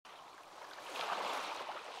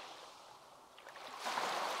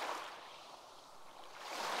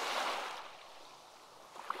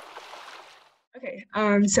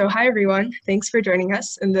So hi everyone. Thanks for joining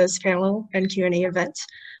us in this panel and Q&A event.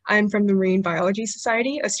 I'm from the Marine Biology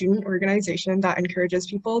Society, a student organization that encourages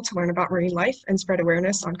people to learn about marine life and spread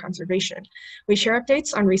awareness on conservation. We share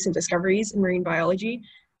updates on recent discoveries in marine biology,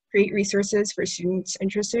 create resources for students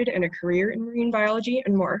interested in a career in marine biology,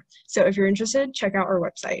 and more. So if you're interested, check out our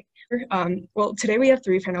website. Well, today we have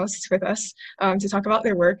 3 panelists with us to talk about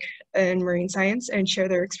their work in marine science and share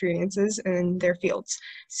their experiences in their fields.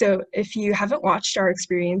 So if you haven't watched our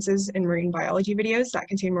experiences in marine biology videos that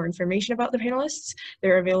contain more information about the panelists,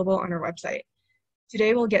 they're available on our website.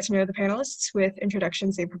 Today we'll get to know the panelists with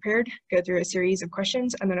introductions they prepared, go through a series of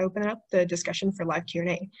questions, and then open up the discussion for live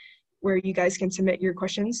Q&A, where you guys can submit your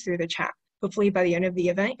questions through the chat. Hopefully by the end of the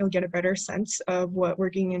event, you'll get a better sense of what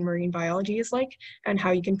working in marine biology is like and how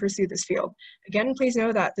you can pursue this field. Again, please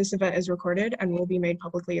know that this event is recorded and will be made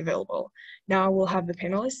publicly available. Now we'll have the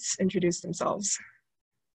panelists introduce themselves.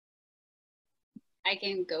 I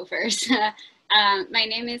can go first. My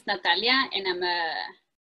name is Natalia, and I'm a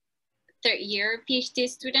third-year PhD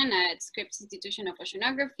student at Scripps Institution of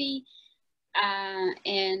Oceanography.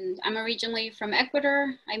 And I'm originally from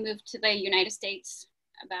Ecuador. I moved to the United States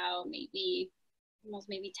about almost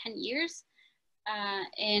 10 years.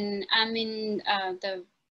 And I'm in the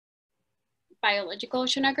biological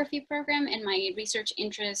oceanography program, and my research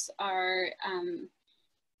interests are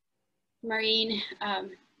marine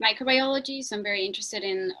microbiology. So I'm very interested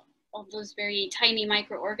in all those very tiny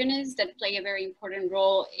microorganisms that play a very important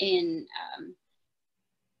role in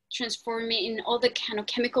transforming all the kind of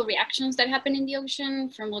chemical reactions that happen in the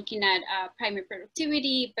ocean, from looking at primary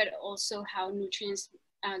productivity, but also how nutrients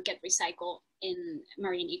get recycled in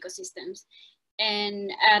marine ecosystems.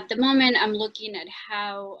 And at the moment, I'm looking at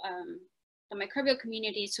how the microbial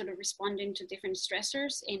community is sort of responding to different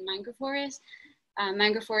stressors in mangrove forests.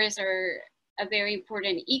 Mangrove forests are a very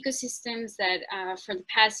important ecosystems that for the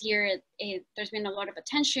past year, there's been a lot of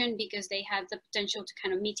attention because they have the potential to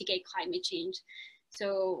kind of mitigate climate change.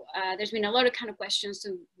 So there's been a lot of kind of questions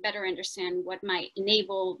to better understand what might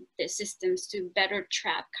enable the systems to better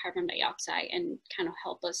trap carbon dioxide and kind of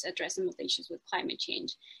help us address some of the issues with climate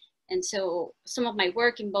change. And so some of my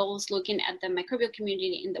work involves looking at the microbial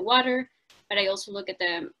community in the water, but I also look at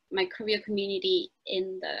the microbial community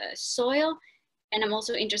in the soil. And I'm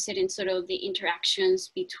also interested in sort of the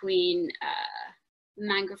interactions between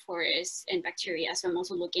mangrove forests and bacteria. So I'm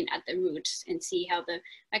also looking at the roots and see how the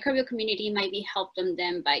microbial community might be helping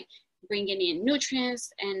them by bringing in nutrients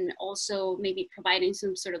and also maybe providing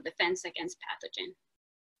some sort of defense against pathogen.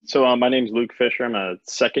 So my name is Luke Fisher. I'm a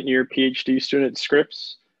second-year PhD student at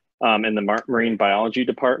Scripps in the marine biology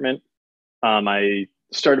department. I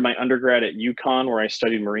started my undergrad at UConn, where I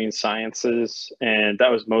studied marine sciences, and that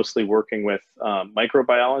was mostly working with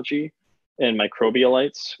microbiology and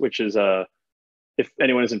microbialites, which is if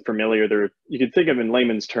anyone isn't familiar, you can think of in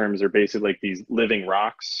layman's terms, they're basically like these living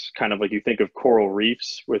rocks, kind of like you think of coral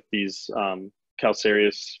reefs with these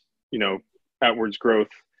calcareous, outwards growth,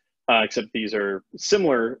 except these are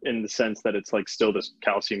similar in the sense that it's like still this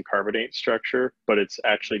calcium carbonate structure, but it's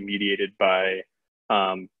actually mediated by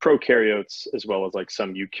prokaryotes as well as like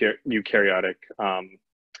some eukaryotic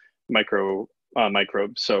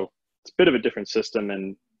microbes. So it's a bit of a different system.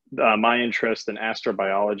 And my interest in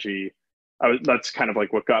astrobiology, that's kind of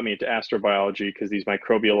like what got me into astrobiology, because these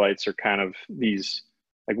microbialites are kind of these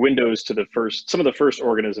like windows to some of the first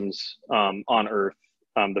organisms on Earth,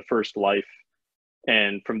 the first life.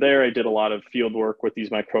 And from there, I did a lot of field work with these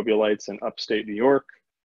microbialites in upstate New York.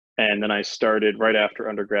 And then I started right after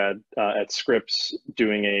undergrad at Scripps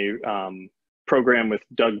doing a program with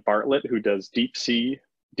Doug Bartlett, who does deep sea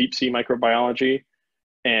microbiology.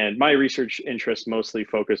 And my research interests mostly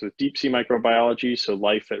focus with deep sea microbiology, so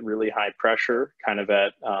life at really high pressure, kind of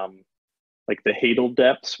at like the Hadal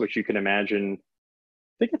depths, which you can imagine.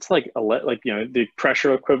 I think it's like the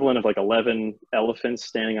pressure equivalent of like 11 elephants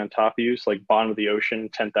standing on top of you, so like bottom of the ocean,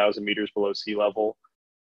 10,000 meters below sea level.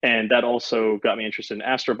 And that also got me interested in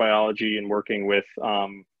astrobiology and working with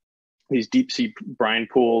these deep sea brine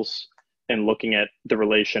pools and looking at the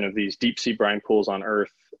relation of these deep sea brine pools on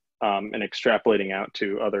Earth. And extrapolating out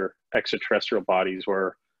to other extraterrestrial bodies,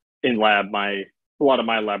 where in lab, a lot of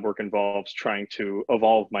my lab work involves trying to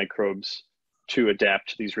evolve microbes to adapt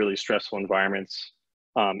to these really stressful environments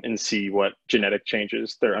and see what genetic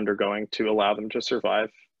changes they're undergoing to allow them to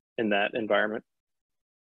survive in that environment.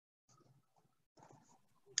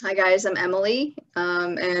 Hi guys, I'm Emily,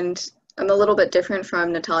 and I'm a little bit different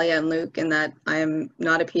from Natalia and Luke in that I'm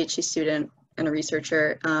not a PhD student and a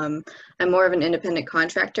researcher. I'm more of an independent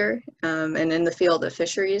contractor and in the field of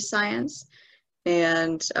fisheries science.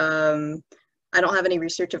 And I don't have any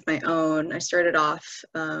research of my own. I started off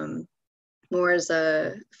more as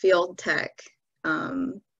a field tech,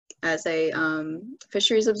 as a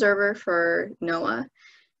fisheries observer for NOAA,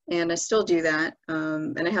 and I still do that.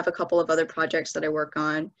 And I have a couple of other projects that I work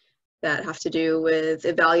on that have to do with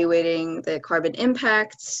evaluating the carbon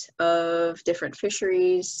impacts of different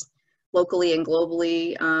fisheries locally and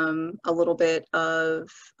globally, a little bit of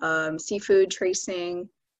seafood tracing,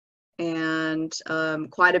 and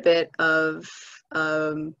quite a bit of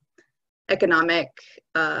economic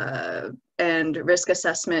and risk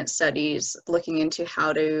assessment studies looking into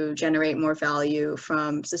how to generate more value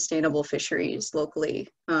from sustainable fisheries locally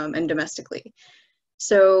and domestically.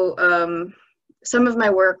 So some of my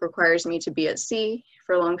work requires me to be at sea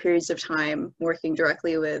for long periods of time, working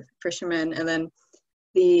directly with fishermen, and then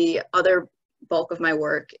the other bulk of my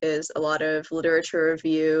work is a lot of literature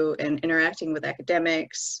review and interacting with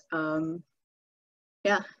academics.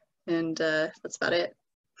 Yeah, and that's about it.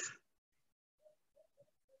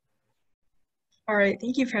 All right,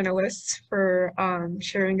 thank you, panelists, for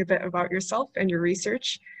sharing a bit about yourself and your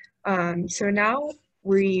research. So now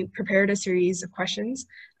we prepared a series of questions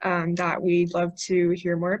that we'd love to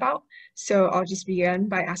hear more about. So I'll just begin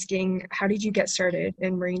by asking, how did you get started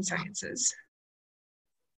in marine sciences?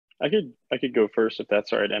 I could go first if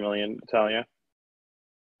that's all right, Emily and Natalia.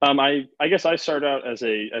 I guess I started out as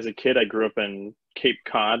a kid. I grew up in Cape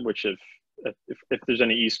Cod, which if there's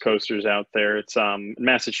any East Coasters out there, it's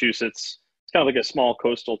Massachusetts. It's kind of like a small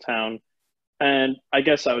coastal town. And I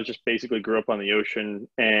guess I was just basically grew up on the ocean,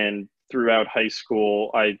 and throughout high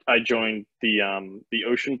school, I joined the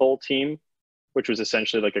Ocean Bowl team, which was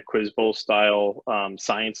essentially like a quiz bowl style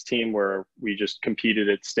science team where we just competed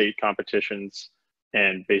at state competitions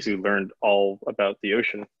and basically learned all about the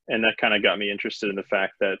ocean. And that kind of got me interested in the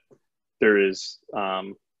fact that there's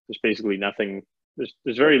basically nothing,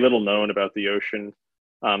 there's very little known about the ocean.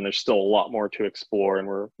 There's still a lot more to explore, and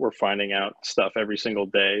we're finding out stuff every single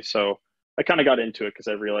day. So I kind of got into it because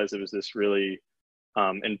I realized it was this really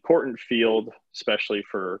important field, especially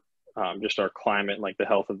for just our climate and like the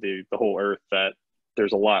health of the whole earth, that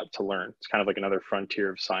there's a lot to learn. It's kind of like another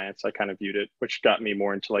frontier of science. I kind of viewed it, which got me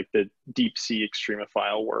more into like the deep sea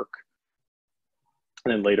extremophile work.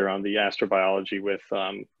 And then later on the astrobiology with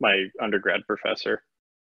my undergrad professor.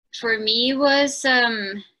 For me was,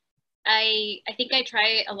 I think I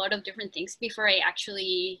tried a lot of different things before I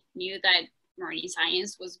actually knew that marine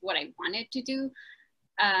science was what I wanted to do.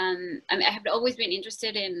 I mean, I have always been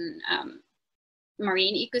interested in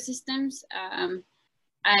marine ecosystems.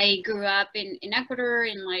 I grew up in Ecuador,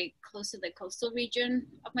 in like close to the coastal region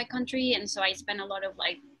of my country, and so I spent a lot of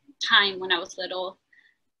like time when I was little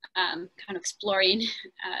kind of exploring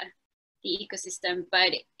the ecosystem.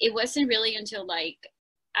 But it wasn't really until like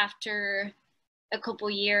after a couple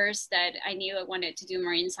years that I knew I wanted to do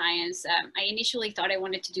marine science. I initially thought I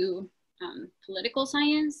wanted to do political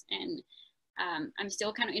science, and I'm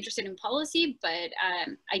still kind of interested in policy, but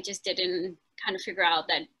I just didn't kind of figure out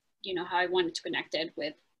that, you know, how I wanted to connect it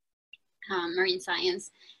with marine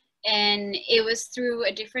science. And it was through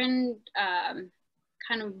a different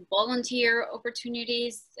kind of volunteer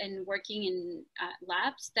opportunities and working in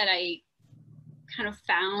labs that I kind of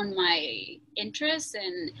found my interest.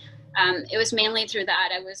 And it was mainly through that.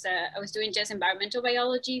 I was doing just environmental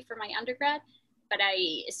biology for my undergrad, but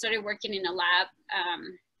I started working in a lab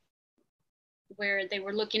where they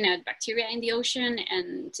were looking at bacteria in the ocean.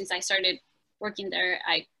 And since I started working there,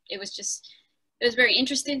 it was very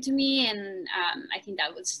interesting to me. And I think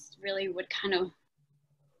that was really what kind of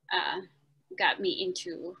got me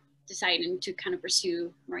into deciding to kind of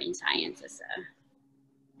pursue marine science as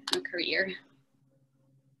a career.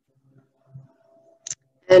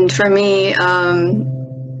 And for me,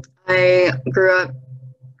 I grew up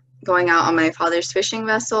going out on my father's fishing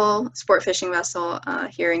vessel, sport fishing vessel,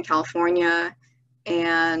 here in California.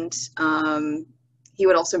 And he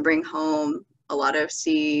would also bring home a lot of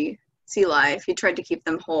sea life. He tried to keep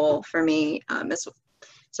them whole for me,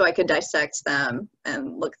 so I could dissect them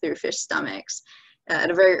and look through fish stomachs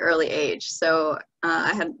at a very early age. So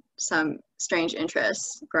I had some strange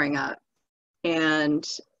interests growing up, and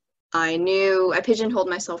I pigeonholed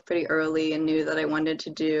myself pretty early and knew that I wanted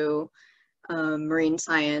to do marine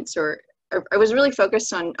science, or I was really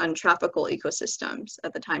focused on tropical ecosystems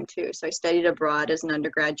at the time too. So I studied abroad as an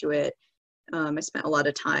undergraduate. I spent a lot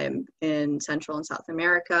of time in Central and South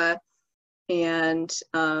America, and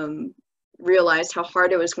realized how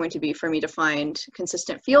hard it was going to be for me to find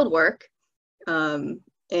consistent field work,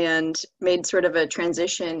 and made sort of a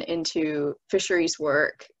transition into fisheries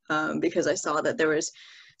work, because I saw that there was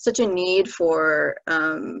such a need for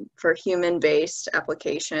human-based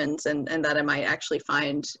applications, and that I might actually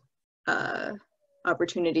find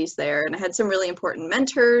opportunities there. And I had some really important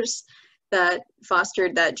mentors that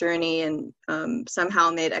fostered that journey, and somehow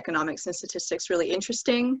made economics and statistics really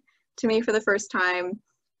interesting to me for the first time.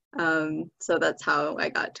 So that's how I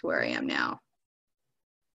got to where I am now.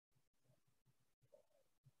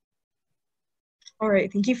 All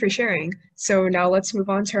right, thank you for sharing. So now let's move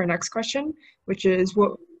on to our next question, which is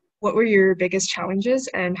what were your biggest challenges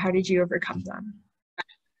and how did you overcome them?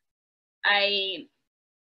 I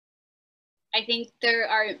think there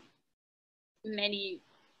are many.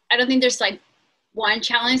 I don't think there's like one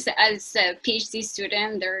challenge. As a PhD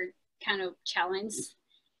student, there are kind of challenges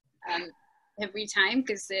every time,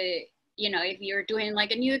 because you know, if you're doing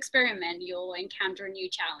like a new experiment, you'll encounter a new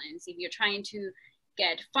challenge. If you're trying to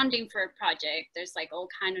get funding for a project, there's like all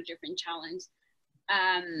kind of different challenges.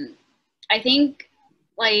 I think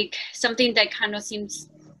like something that kind of seems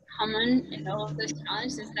common in all of those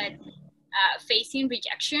challenges is that facing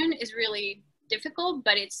rejection is really difficult,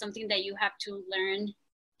 but it's something that you have to learn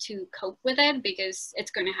to cope with it, because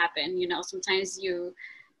it's going to happen. You know, sometimes you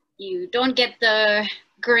don't get the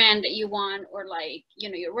grant that you want, or like, you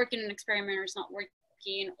know, you're working on an experiment or it's not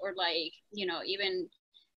working, or like, you know, even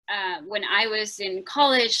when I was in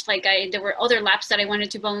college, like there were other labs that I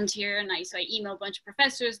wanted to volunteer, and so I emailed a bunch of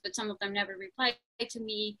professors, but some of them never replied to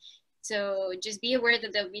me. So just be aware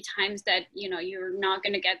that there'll be times that, you know, you're not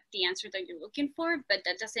going to get the answer that you're looking for, but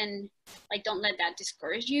that doesn't, like, don't let that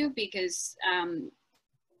discourage you, because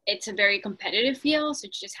it's a very competitive field. So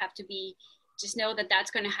you just have to just know that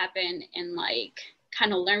that's going to happen, and like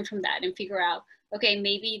kind of learn from that and figure out, okay,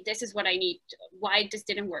 maybe this is what I need. Why this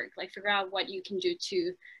didn't work? Like figure out what you can do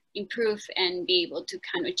to improve and be able to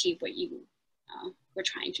kind of achieve what you were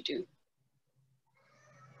trying to do.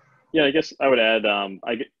 Yeah, I guess I would add,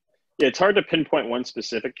 it's hard to pinpoint one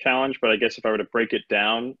specific challenge, but I guess if I were to break it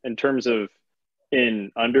down in terms of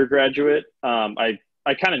in undergraduate,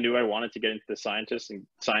 I kind of knew I wanted to get into the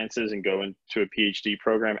sciences and go into a PhD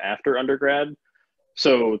program after undergrad.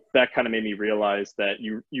 So that kind of made me realize that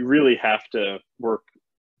you really have to work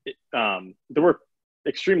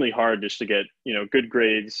extremely hard just to get, you know, good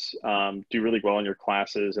grades, do really well in your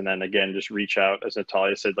classes, and then again just reach out, as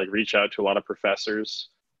Natalia said, like reach out to a lot of professors.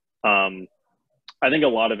 I think a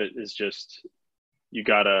lot of it is just you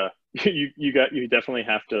definitely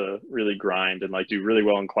have to really grind and like do really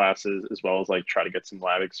well in classes, as well as like try to get some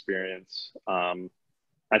lab experience.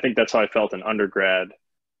 I think that's how I felt in undergrad,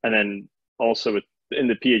 and then also in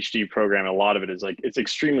the PhD program, a lot of it is like it's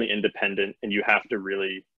extremely independent, and you have to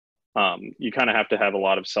really you kind of have to have a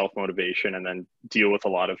lot of self-motivation and then deal with a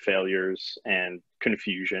lot of failures and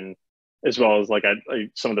confusion, as well as like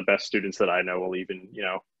some of the best students that I know will even, you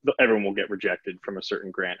know, everyone will get rejected from a certain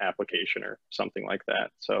grant application or something like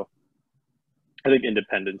that. So I think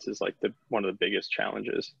independence is like one of the biggest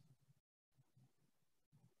challenges.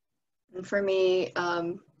 And for me,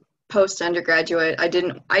 post undergraduate, I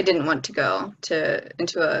didn't want to go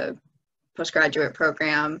into a postgraduate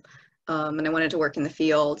program, and I wanted to work in the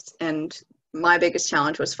field. And my biggest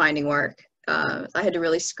challenge was finding work. I had to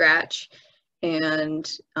really scratch, and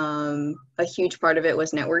a huge part of it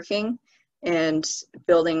was networking and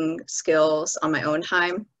building skills on my own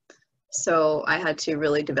time. So I had to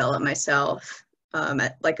really develop myself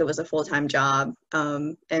like it was a full-time job,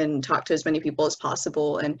 and talk to as many people as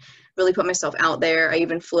possible and really put myself out there. I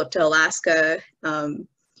even flew up to Alaska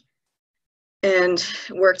and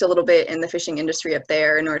worked a little bit in the fishing industry up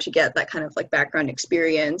there in order to get that kind of like background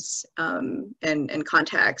experience and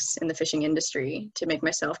contacts in the fishing industry to make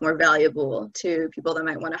myself more valuable to people that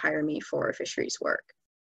might want to hire me for fisheries work.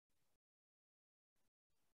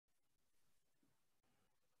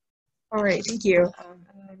 All right, thank you.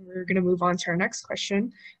 And we're going to move on to our next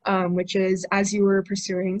question, which is, as you were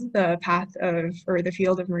pursuing the path of, or the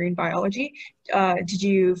field of marine biology, did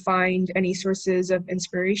you find any sources of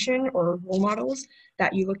inspiration or role models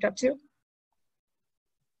that you looked up to?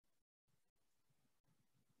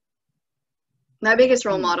 My biggest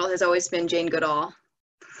role model has always been Jane Goodall.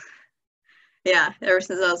 Yeah, ever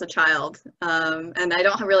since I was a child. And I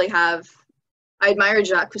don't really have, I admired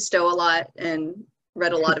Jacques Cousteau a lot and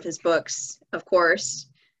read a lot of his books, of course,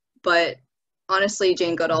 but honestly,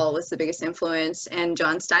 Jane Goodall was the biggest influence, and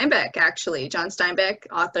John Steinbeck, actually. John Steinbeck,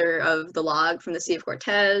 author of The Log from the Sea of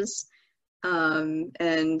Cortez,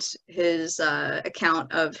 and his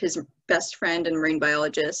account of his best friend and marine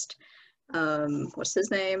biologist, what's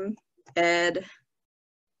his name? Ed,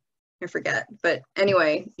 I forget, but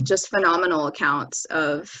anyway, just phenomenal accounts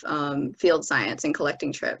of field science and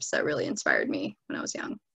collecting trips that really inspired me when I was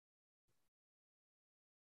young.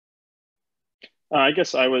 I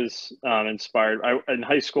guess I was inspired. In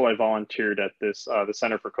high school, I volunteered at this the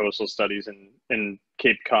Center for Coastal Studies in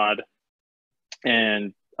Cape Cod,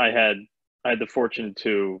 and I had the fortune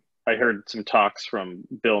to I heard some talks from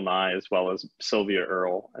Bill Nye as well as Sylvia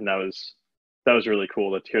Earle, and that was really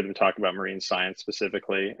cool to hear them talk about marine science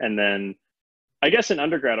specifically. And then I guess in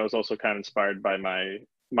undergrad, I was also kind of inspired by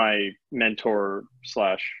my mentor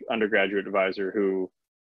slash undergraduate advisor who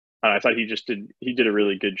I thought he did a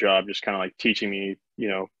really good job just kind of like teaching me, you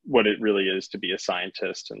know, what it really is to be a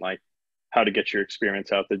scientist and like how to get your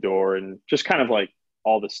experiments out the door and just kind of like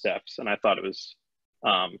all the steps. And I thought it was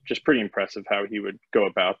just pretty impressive how he would go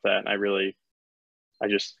about that. And I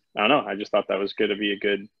don't know, I just thought that was going to be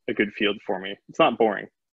a good field for me. It's not boring.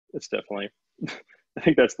 It's definitely, I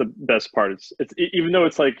think that's the best part. It's even though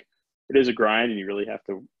it's like, it is a grind and you really have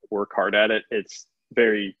to work hard at it. There's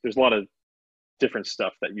a lot of different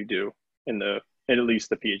stuff that you do in at least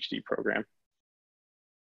the PhD program.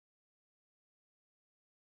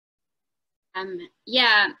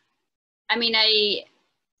 Yeah, I mean,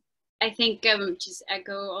 I think just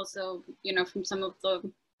echo also, you know, from some of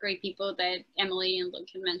the great people that Emily and Luke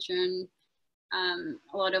had mentioned,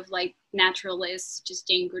 a lot of like naturalists, just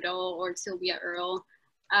Jane Goodall or Sylvia Earle.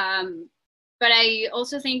 But I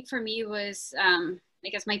also think for me was, I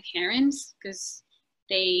guess my parents, because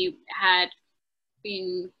they had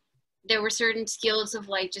there were certain skills of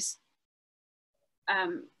like just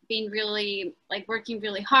being really like working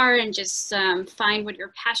really hard and just find what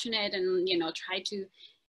you're passionate and, you know, try to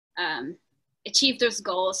achieve those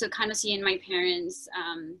goals. So kind of seeing my parents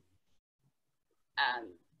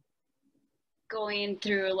going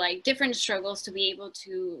through like different struggles to be able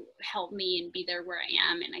to help me and be there where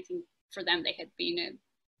I am. And I think for them, they had been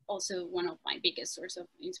also one of my biggest source of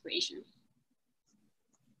inspiration.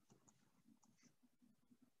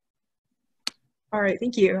 All right,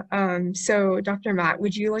 thank you. So Dr. Matt,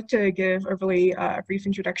 would you like to give a really brief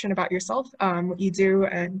introduction about yourself, what you do,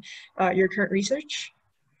 and your current research?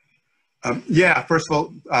 Yeah, first of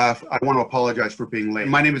all, I want to apologize for being late.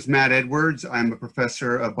 My name is Matt Edwards. I'm a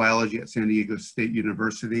professor of biology at San Diego State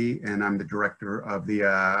University, and I'm the director of the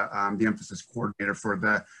emphasis coordinator for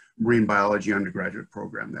the marine biology undergraduate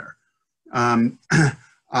program there.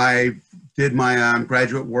 I did my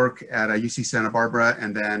graduate work at UC Santa Barbara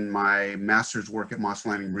and then my master's work at Moss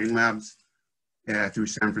Landing Marine Labs through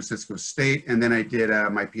San Francisco State. And then I did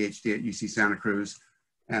my PhD at UC Santa Cruz.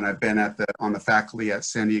 And I've been on the faculty at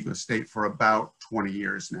San Diego State for about 20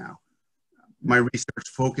 years now. My research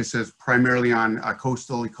focuses primarily on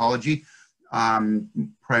coastal ecology,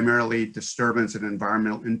 primarily disturbance and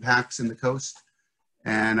environmental impacts in the coast.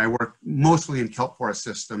 And I work mostly in kelp forest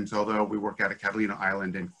systems, although we work out of Catalina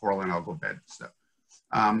Island and coral and algal bed stuff.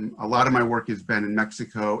 A lot of my work has been in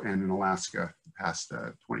Mexico and in Alaska the past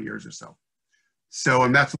 20 years or so. So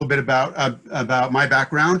that's a little bit about my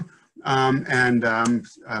background.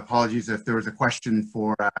 Apologies if there was a question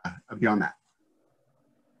for beyond that.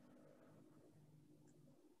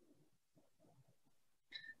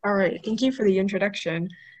 All right, thank you for the introduction.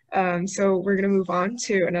 So we're going to move on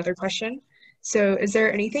to another question. So is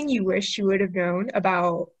there anything you wish you would have known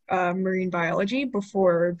about marine biology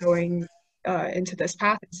before going into this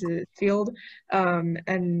path, into the field? And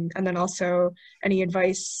then also any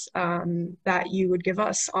advice that you would give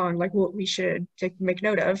us on like what we should make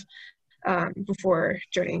note of before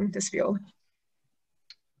joining this field?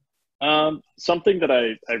 Something that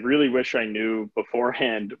I really wish I knew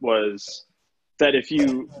beforehand was that if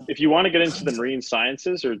you want to get into the marine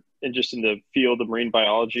sciences or just in the field of marine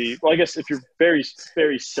biology, well, I guess if you're very,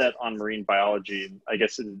 very set on marine biology, I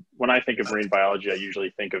guess when I think of marine biology, I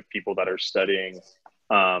usually think of people that are studying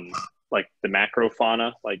like the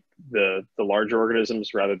macrofauna, like the larger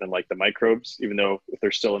organisms rather than like the microbes, even though if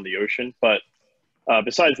they're still in the ocean. But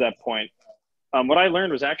besides that point, what I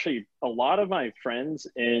learned was actually a lot of my friends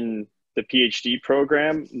in the PhD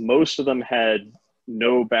program, most of them had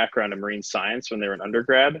no background in marine science when they were in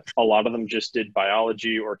undergrad. A lot of them just did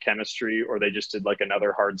biology or chemistry, or they just did like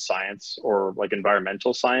another hard science or like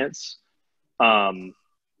environmental science.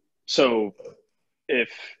 So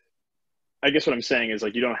I guess what I'm saying is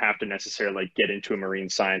like, you don't have to necessarily like get into a marine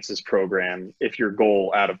sciences program if your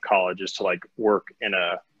goal out of college is to like work in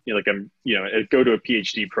go to a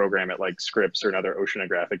PhD program at like Scripps or another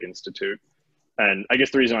oceanographic institute. And I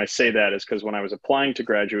guess the reason I say that is because when I was applying to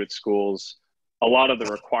graduate schools, a lot of the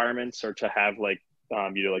requirements are to have like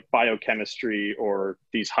like biochemistry or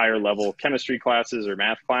these higher level chemistry classes or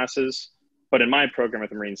math classes. But in my program at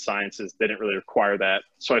the marine sciences, they didn't really require that.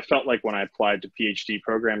 So I felt like when I applied to PhD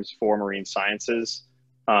programs for marine sciences,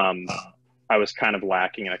 I was kind of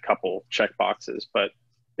lacking in a couple check boxes. But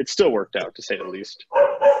it still worked out, to say the least.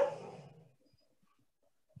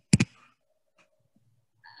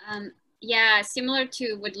 Yeah, similar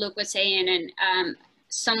to what Luke was saying, and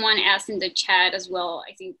someone asked in the chat as well,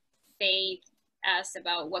 I think they asked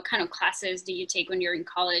about what kind of classes do you take when you're in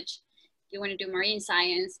college? Do you want to do marine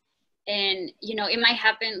science? And, you know, it might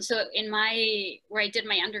happen. So in where I did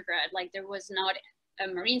my undergrad, like there was not a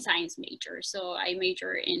marine science major. So I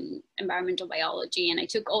majored in environmental biology, and I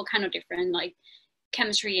took all kind of different like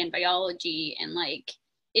chemistry and biology, and like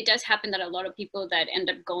it does happen that a lot of people that end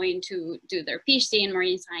up going to do their PhD in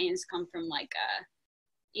marine science come from like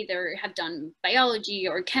either have done biology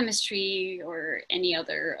or chemistry or any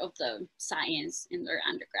other of the science in their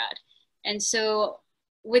undergrad. And so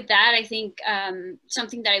with that, I think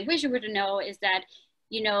something that I wish you would know is that,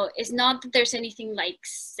 you know, it's not that there's anything like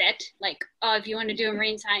set, like, oh, if you want to do a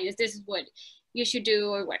marine science, this is what you should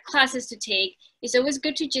do or what classes to take. It's always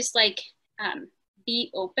good to just like be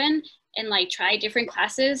open and like try different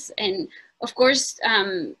classes. And of course,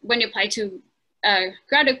 when you apply to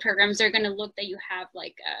graduate programs, they're going to look that you have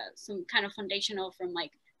like some kind of foundational from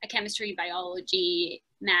like a chemistry, biology,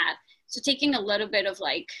 math. So taking a little bit of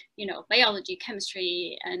like, you know, biology,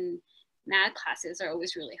 chemistry, and math classes are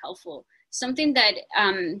always really helpful. Something that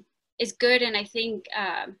is good, and I think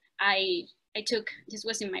I took, this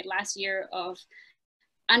was in my last year of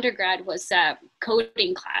undergrad, was a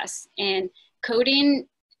coding class. And coding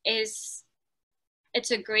it's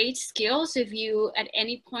a great skill. So if you at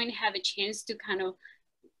any point have a chance to kind of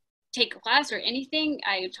take a class or anything,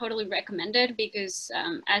 I totally recommend it, because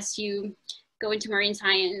as you go into marine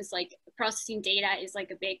science, like processing data is like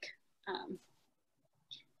a big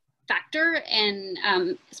factor.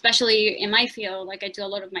 And especially in my field, like I do a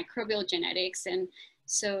lot of microbial genetics. And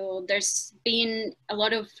so there's been a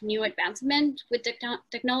lot of new advancement with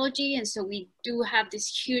technology. And so we do have these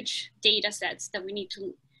huge data sets that we need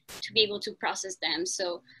to be able to process them.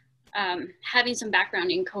 So having some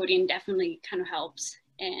background in coding definitely kind of helps.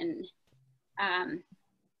 And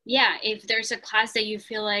yeah, if there's a class that you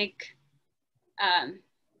feel like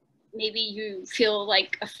maybe you feel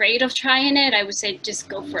like afraid of trying it, I would say just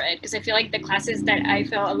go for it. Because I feel like the classes that I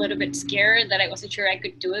felt a little bit scared that I wasn't sure I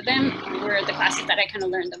could do them were the classes that I kind of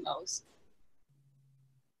learned the most.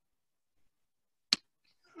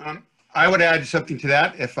 I would add something to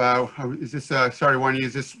that. If is this sorry, Wani,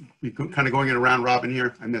 is this we kind of going in a round robin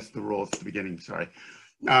here? I missed the rules at the beginning. Sorry.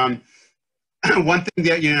 One thing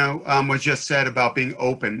that was just said about being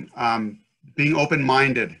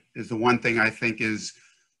open-minded is the one thing I think is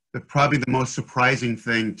probably the most surprising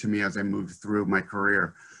thing to me as I moved through my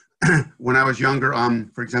career. When I was younger,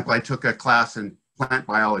 for example, I took a class in plant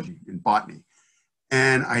biology in botany,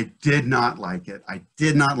 and I did not like it. I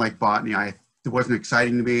did not like botany. It wasn't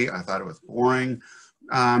exciting to me. I thought it was boring.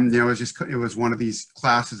 It was one of these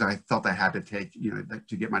classes I felt I had to take,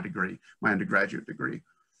 to get my degree, my undergraduate degree.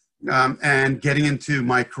 And getting into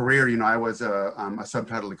my career, I was a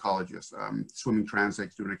subtitle ecologist, swimming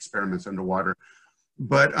transects, doing experiments underwater.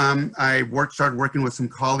 But I started working with some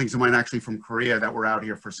colleagues of mine actually from Korea that were out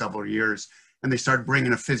here for several years, and they started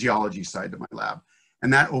bringing a physiology side to my lab.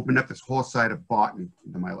 And that opened up this whole side of botany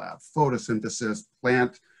into my lab: photosynthesis,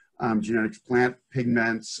 plant genetics, plant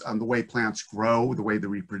pigments, the way plants grow, the way they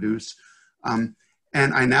reproduce. And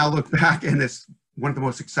I now look back, and it's one of the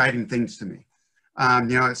most exciting things to me.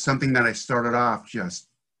 It's something that I started off just,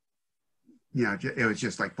 it was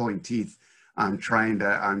just like pulling teeth, trying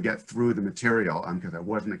to get through the material because I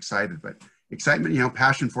wasn't excited. But excitement,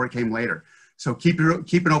 passion for it came later. So keep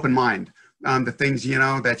an open mind. The things,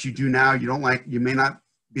 that you do now, you don't like, you may not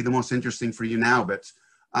be the most interesting for you now, but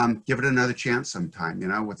give it another chance sometime,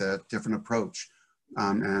 with a different approach.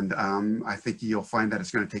 I think you'll find that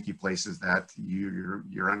it's going to take you places that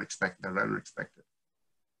you're unexpected.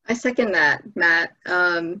 I second that, Matt,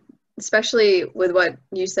 especially with what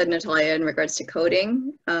you said, Natalia, in regards to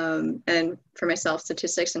coding, and for myself,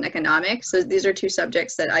 statistics and economics. So these are two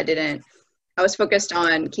subjects that I was focused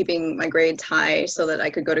on keeping my grades high so that I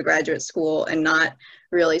could go to graduate school, and not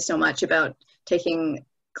really so much about taking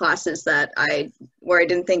classes where I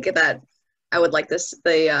didn't think that I would like the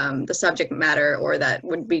subject matter, or that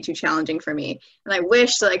would be too challenging for me. And I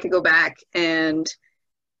wish that I could go back and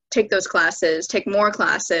take those classes, take more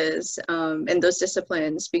classes in those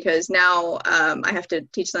disciplines, because now I have to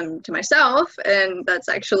teach them to myself, and that's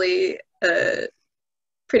actually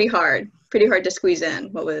pretty hard to squeeze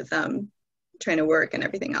in, what with trying to work and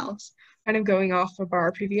everything else. Kind of going off of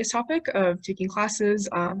our previous topic of taking classes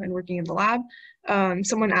and working in the lab,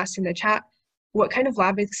 someone asked in the chat, what kind of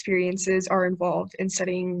lab experiences are involved in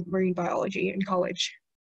studying marine biology in college?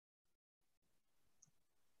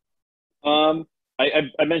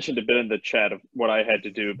 I mentioned a bit in the chat of what I had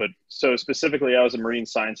to do, but so specifically I was a marine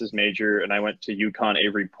sciences major and I went to UConn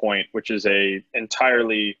Avery Point, which is a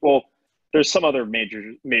entirely, well, there's some other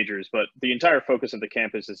majors, but the entire focus of the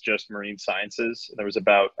campus is just marine sciences. There was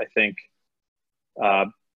about, I think,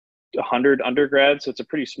 100 undergrads, so it's a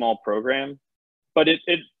pretty small program. But it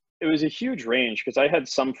was a huge range because I had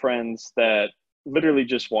some friends that literally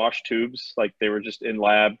just wash tubes, like they were just in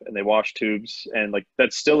lab and they wash tubes, and like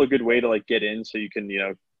that's still a good way to like get in so you can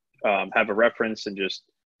have a reference and just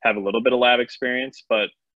have a little bit of lab experience. But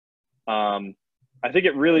I think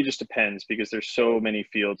it really just depends because there's so many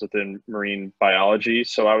fields within marine biology.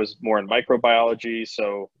 So I was more in microbiology,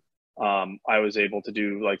 so I was able to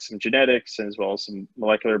do like some genetics as well as some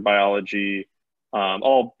molecular biology,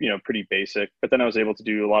 all pretty basic. But then I was able to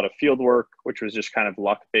do a lot of field work, which was just kind of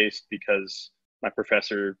luck based because my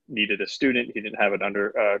professor needed a student. He didn't have an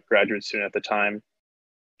undergraduate student at the time.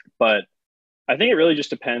 But I think it really just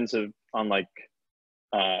depends on like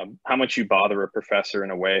how much you bother a professor in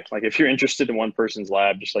a way. Like if you're interested in one person's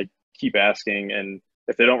lab, just like keep asking. And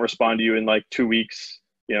if they don't respond to you in like 2 weeks,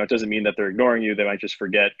 it doesn't mean that they're ignoring you. They might just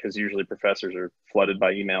forget because usually professors are flooded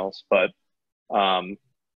by emails. But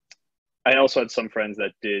I also had some friends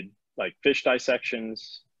that did like fish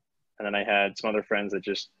dissections. And then I had some other friends that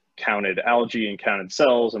just counted algae and counted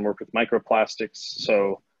cells and worked with microplastics.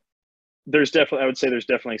 So I would say there's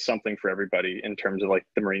definitely something for everybody in terms of like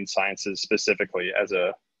the marine sciences specifically as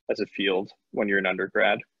a field when you're an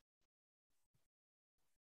undergrad.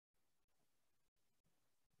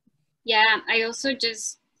 Yeah, I also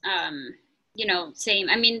just, same.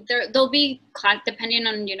 I mean, there'll be class depending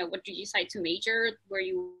on, what you decide to major, where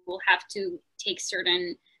you will have to take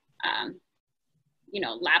certain,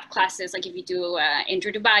 lab classes, like if you do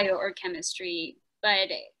intro to bio or chemistry. But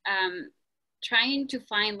trying to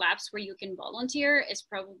find labs where you can volunteer is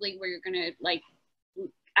probably where you're gonna like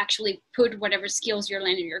actually put whatever skills you're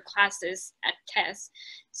learning in your classes at test.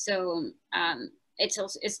 So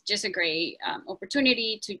it's just a great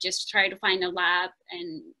opportunity to just try to find a lab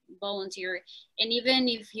and volunteer. And even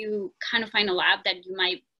if you kind of find a lab that you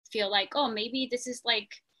might feel like, oh, maybe this is like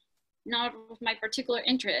not of my particular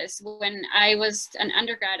interest. When I was an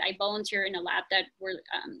undergrad, I volunteered in a lab that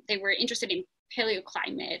they were interested in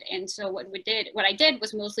paleoclimate. And so what I did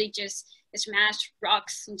was mostly just smash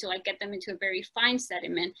rocks until I get them into a very fine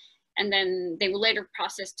sediment. And then they will later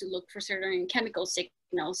process to look for certain chemical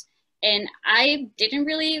signals. And I didn't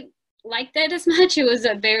really like that as much. It was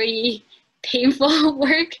a very painful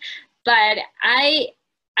work, but I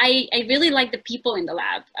really liked the people in the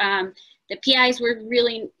lab. The PIs were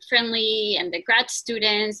really friendly and the grad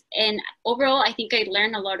students. And overall, I think I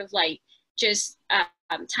learned a lot of like just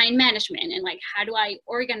time management and like how do I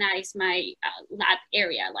organize my lab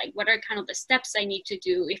area? Like what are kind of the steps I need to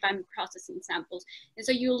do if I'm processing samples? And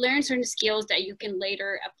so you learn certain skills that you can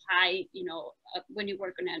later apply, when you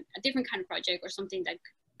work on a different kind of project or something that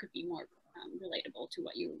could be more relatable to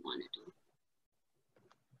what you want to do.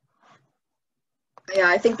 Yeah,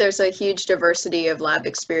 I think there's a huge diversity of lab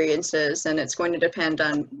experiences, and it's going to depend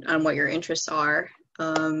on what your interests are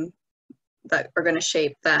that are going to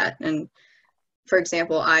shape that. And for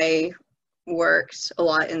example, I worked a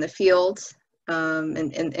lot in the field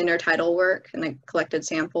in intertidal work, and I collected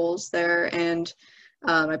samples there, and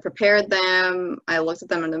I prepared them. I looked at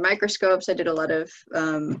them under microscopes. I did a lot of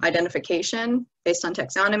identification based on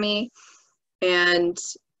taxonomy, and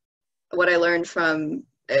what I learned from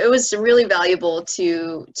it was really valuable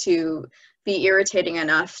to be irritating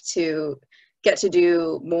enough to get to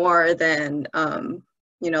do more than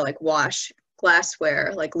like wash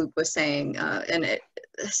glassware, like Luke was saying, and it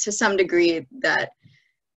to some degree that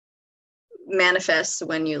manifests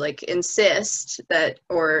when you like insist that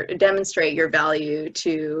or demonstrate your value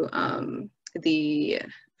to the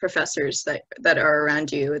professors that are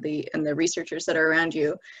around you, and the researchers that are around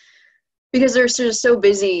you, because they're sort of so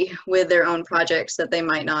busy with their own projects that they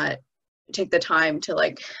might not take the time to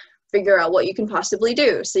like figure out what you can possibly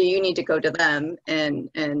do. So you need to go to them and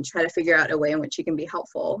try to figure out a way in which you can be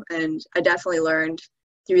helpful. And I definitely learned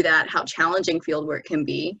through that how challenging fieldwork can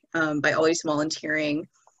be by always volunteering.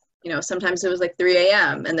 Sometimes it was like 3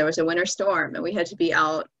 a.m. and there was a winter storm and we had to be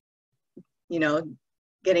out,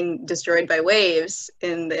 getting destroyed by waves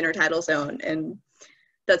in the intertidal zone. And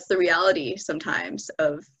that's the reality sometimes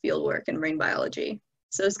of fieldwork and marine biology.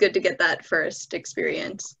 So it's good to get that first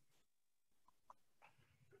experience.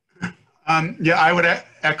 Yeah, I would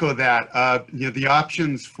echo that. The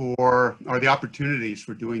options for, or the opportunities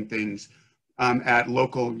for doing things at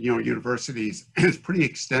local, universities is pretty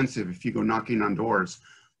extensive if you go knocking on doors.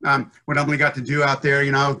 What Emily got to do out there,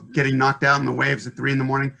 getting knocked out in the waves at 3 in the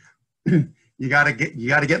morning, you got to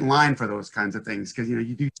get in line for those kinds of things, because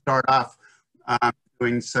you do start off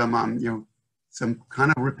doing some some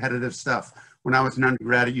kind of repetitive stuff. When I was an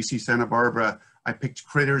undergrad at UC Santa Barbara, I picked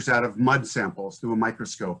critters out of mud samples through a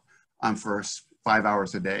microscope for 5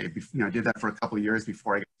 hours a day. I did that for a couple of years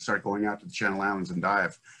before I started going out to the Channel Islands and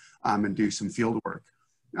dive and do some field work.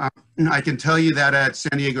 I can tell you that at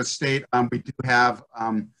San Diego State, we do have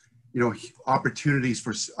opportunities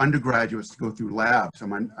for undergraduates to go through labs.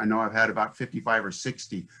 I know I've had about 55 or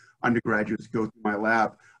 60 undergraduates go through my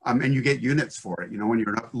lab, and you get units for it. When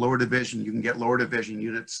you're in lower division, you can get lower division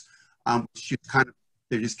units, which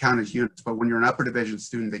they just count as units. But when you're an upper division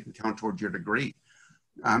student, they can count towards your degree.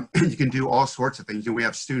 And you can do all sorts of things. We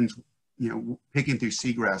have students, picking through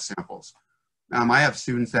seagrass samples. I have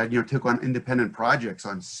students that took on independent projects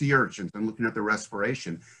on sea urchins and looking at their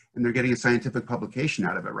respiration, and they're getting a scientific publication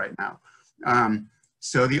out of it right now.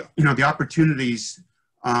 So the opportunities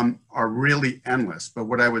are really endless. But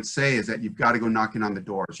what I would say is that you've got to go knocking on the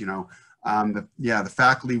doors. The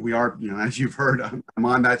faculty, we are, as you've heard, I'm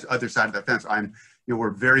on that other side of the fence.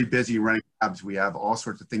 We're very busy running labs. We have all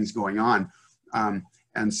sorts of things going on,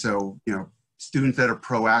 and so students that are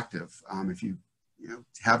proactive, if you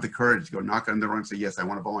have the courage to go knock on the door and say, yes, I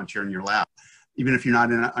want to volunteer in your lab. Even if you're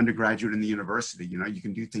not an undergraduate in the university, you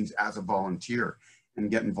can do things as a volunteer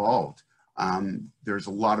and get involved. There's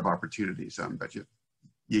a lot of opportunities, but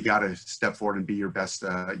you got to step forward and be your best,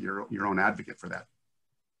 your own advocate for that.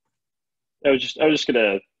 I was just going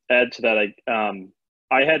to add to that.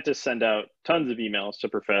 I had to send out tons of emails to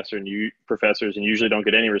professors and usually don't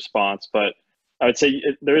get any response, but I would say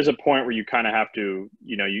there is a point where you kind of have to,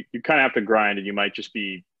 you kind of have to grind, and you might just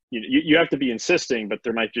be, you have to be insisting, but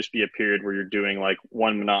there might just be a period where you're doing like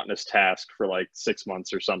one monotonous task for like 6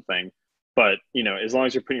 months or something. But, as long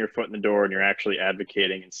as you're putting your foot in the door and you're actually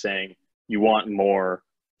advocating and saying you want more,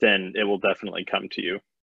 then it will definitely come to you.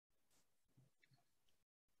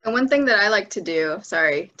 And one thing that I like to do,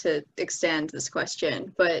 sorry to extend this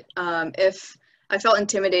question, but if I felt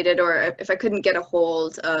intimidated or if I couldn't get a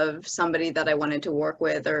hold of somebody that I wanted to work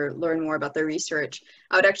with or learn more about their research,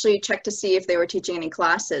 I would actually check to see if they were teaching any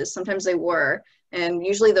classes. Sometimes they were, and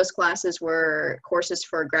usually those classes were courses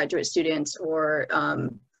for graduate students or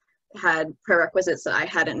had prerequisites that I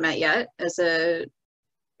hadn't met yet as a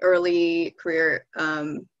early career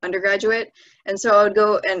undergraduate. And so I would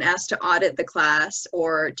go and ask to audit the class,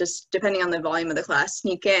 or just depending on the volume of the class,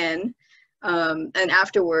 sneak in and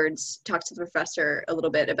afterwards talk to the professor a little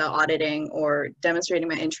bit about auditing or demonstrating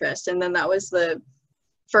my interest. And then that was the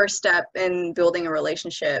first step in building a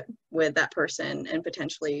relationship with that person and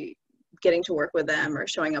potentially getting to work with them or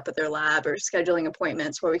showing up at their lab or scheduling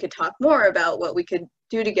appointments where we could talk more about what we could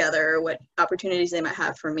do together or what opportunities they might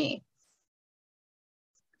have for me.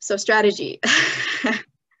 So strategy.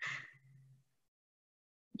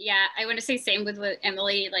 Yeah, I want to say same with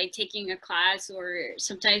Emily, like taking a class, or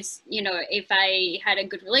sometimes, if I had a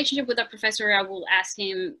good relationship with a professor, I will ask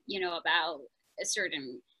him, about a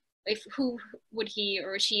certain, who would he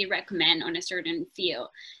or she recommend on a certain field.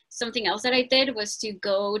 Something else that I did was to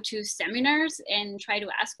go to seminars and try to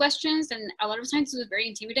ask questions. And a lot of times it was very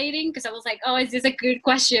intimidating because I was like, oh, is this a good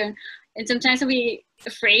question? And sometimes I'd be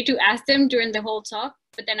afraid to ask them during the whole talk,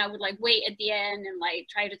 but then I would wait at the end and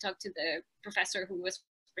try to talk to the professor who was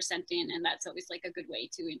presenting, and that's always a good way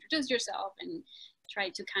to introduce yourself and try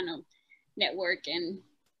to kind of network and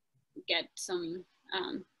get some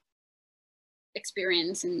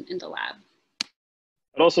experience in the lab.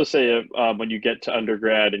 I'd also say when you get to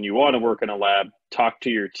undergrad and you want to work in a lab, talk to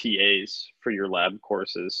your TAs for your lab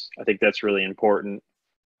courses. I think that's really important.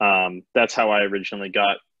 That's how I originally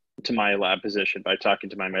got to my lab position, by talking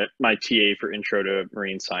to my TA for Intro to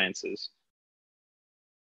Marine Sciences.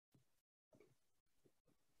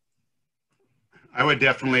 I would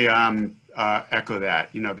definitely echo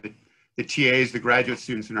that. The TAs, the graduate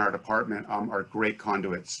students in our department, are great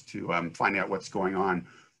conduits to find out what's going on.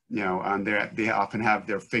 They often have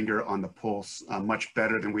their finger on the pulse much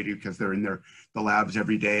better than we do, because they're in the labs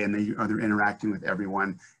every day and they're interacting with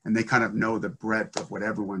everyone, and they kind of know the breadth of what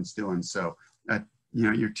everyone's doing. So,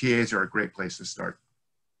 your TAs are a great place to start.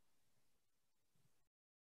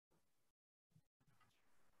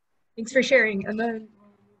 Thanks for sharing. And then we'll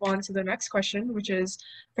move on to the next question, which is,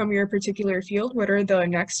 from your particular field, what are the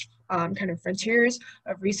next kind of frontiers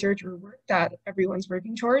of research or work that everyone's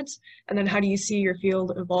working towards? And then how do you see your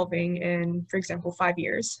field evolving in, for example, 5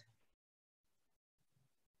 years?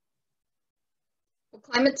 Well,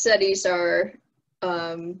 climate studies are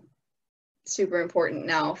super important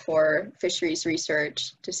now for fisheries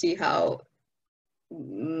research, to see how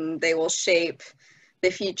they will shape the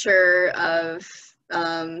future of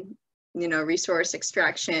resource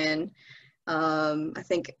extraction. I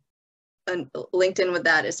think linked in with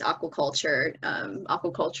that is aquaculture.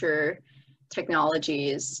 Aquaculture technology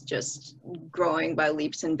is just growing by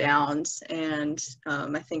leaps and bounds, and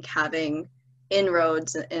I think having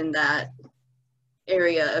inroads in that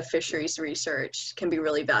area of fisheries research can be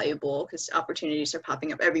really valuable because opportunities are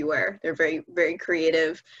popping up everywhere. They're very, very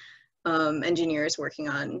creative engineers working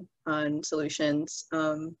on solutions.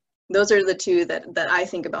 Those are the two that I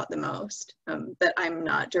think about the most, that I'm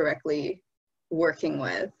not directly working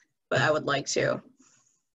with, but I would like to.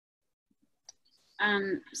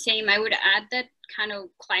 Same, I would add that kind of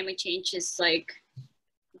climate change is like,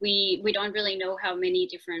 we don't really know how many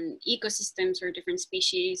different ecosystems or different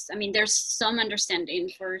species. I mean, there's some understanding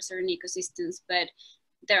for certain ecosystems, but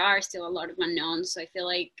there are still a lot of unknowns. So I feel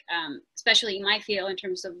like, especially in my field, in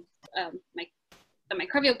terms of the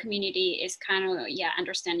microbial community, is kind of,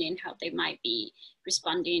 understanding how they might be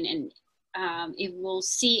responding, and if we'll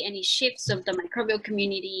see any shifts of the microbial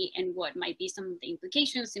community and what might be some of the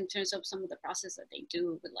implications in terms of some of the process that they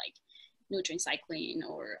do with like nutrient cycling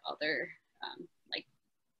or other like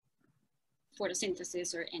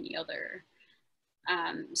photosynthesis or any other.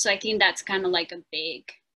 So I think that's kind of like a big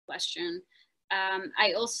question.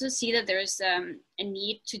 I also see that there's a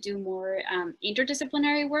need to do more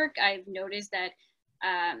interdisciplinary work. I've noticed that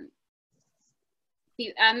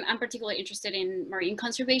I'm particularly interested in marine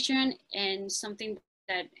conservation, and something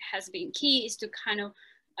that has been key is to kind of,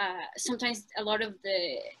 sometimes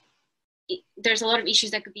there's a lot of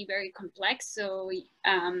issues that could be very complex. So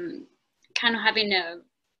kind of having a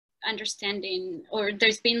understanding, or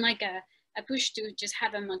there's been like a push to just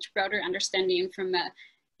have a much broader understanding from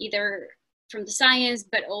either from the science,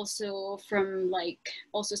 but also from like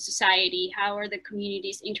also society. How are the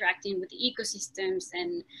communities interacting with the ecosystems,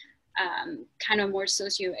 and kind of more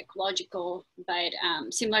socio-ecological, but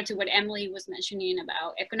similar to what Emily was mentioning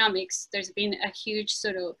about economics, there's been a huge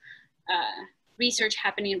sort of research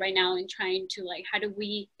happening right now in trying to like, how do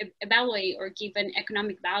we evaluate or give an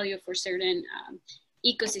economic value for certain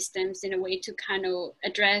ecosystems in a way to kind of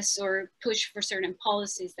address or push for certain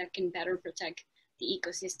policies that can better protect the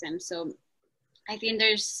ecosystem. So I think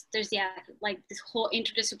there's like this whole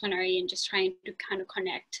interdisciplinary and just trying to kind of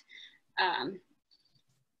connect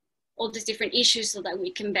all these different issues so that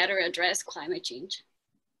we can better address climate change.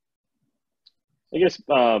 I guess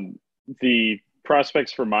the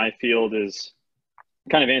prospects for my field is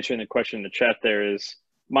kind of answering the question in the chat there. Is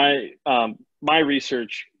my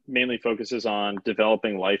research mainly focuses on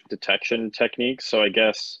developing life detection techniques. So I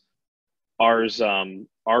guess our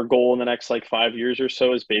goal in the next like 5 years or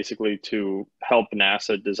so is basically to help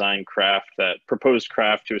NASA design proposed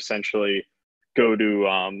craft to essentially go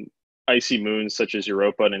to icy moons such as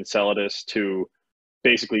Europa and Enceladus to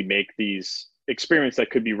basically make these experiments that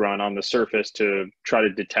could be run on the surface to try to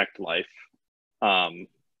detect life. And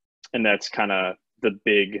that's kind of the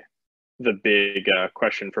big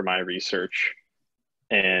question for my research.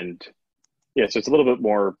 And yeah, so it's a little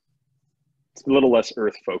less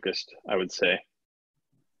Earth focused, I would say.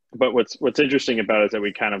 But what's interesting about it is that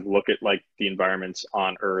we kind of look at like the environments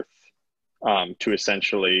on Earth to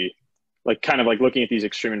essentially like kind of like looking at these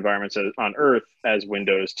extreme environments on Earth as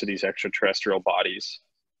windows to these extraterrestrial bodies.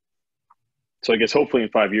 So I guess hopefully in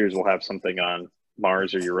 5 years we'll have something on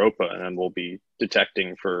Mars or Europa, and then we'll be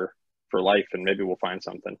detecting for life, and maybe we'll find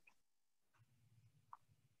something.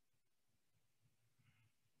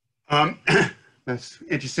 That's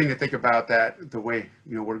interesting to think about that, the way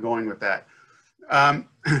we're going with that. I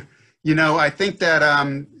think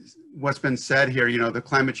that what's been said here, the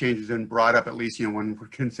climate change has been brought up, at least when we're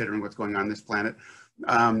considering what's going on this planet,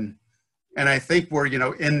 and I think we're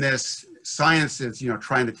in this science is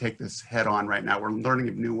trying to take this head on right now. We're learning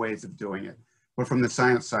of new ways of doing it, but from the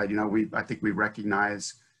science side, I think we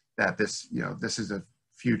recognize that this this is a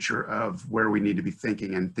future of where we need to be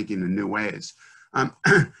thinking in new ways.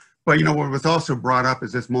 But what was also brought up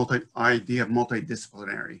is this idea of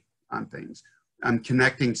multidisciplinary on things,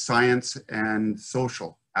 connecting science and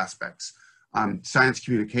social aspects, science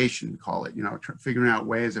communication, we call it, figuring out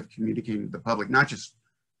ways of communicating to the public, not just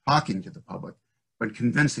talking to the public, but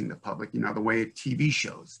convincing the public, the way TV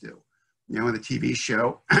shows do. In the TV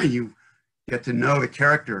show, you get to know the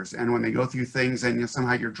characters, and when they go through things, and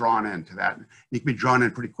somehow you're drawn into that. You can be drawn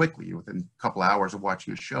in pretty quickly. Within a couple hours of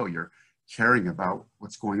watching a show, you're caring about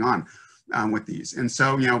what's going on with these. And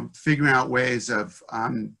so, figuring out ways of,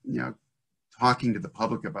 talking to the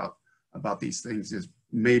public about these things is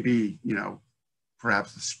maybe,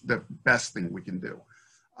 perhaps the best thing we can do.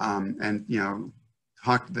 And,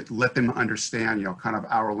 let them understand, kind of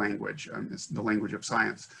our language, it's the language of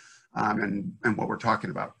science, and what we're talking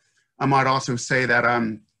about. I might also say that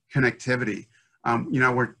connectivity.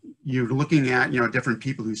 You're looking at different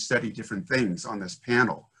people who study different things on this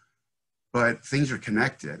panel, but things are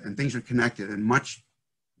connected, and things are connected in much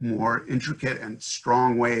more intricate and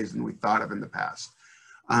strong ways than we thought of in the past.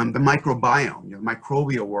 The microbiome, the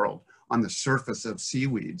microbial world on the surface of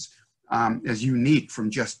seaweeds is unique from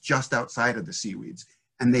just outside of the seaweeds.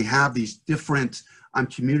 And they have these different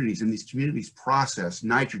communities, and these communities process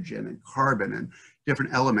nitrogen and carbon and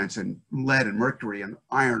different elements and lead and mercury and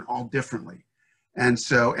iron all differently. And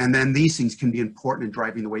then these things can be important in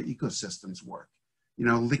driving the way ecosystems work.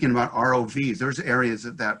 Thinking about ROVs, there's areas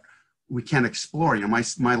that we can explore.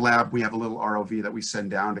 My lab, we have a little ROV that we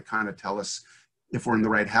send down to kind of tell us if we're in the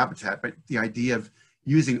right habitat. But the idea of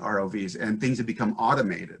using ROVs and things that become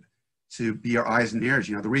automated to be our eyes and ears.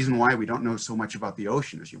 The reason why we don't know so much about the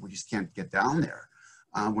ocean is we just can't get down there.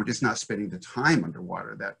 We're just not spending the time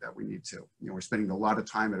underwater that we need to. We're spending a lot of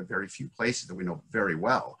time at a very few places that we know very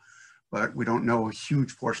well, but we don't know a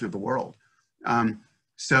huge portion of the world. I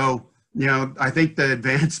think the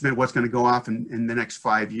advancement, what's going to go off in the next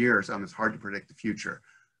 5 years, it's hard to predict the future.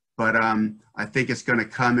 But I think it's going to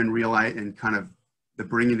come and realize and kind of the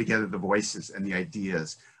bringing together the voices and the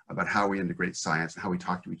ideas about how we integrate science and how we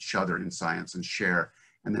talk to each other in science and share,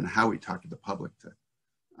 and then how we talk to the public to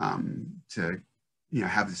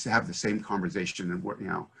have the same conversation and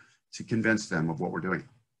to convince them of what we're doing.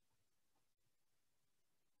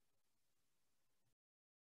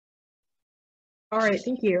 All right,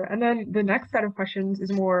 thank you. And then the next set of questions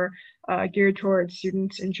is more geared towards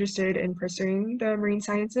students interested in pursuing the marine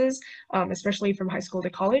sciences, especially from high school to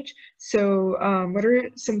college. So what are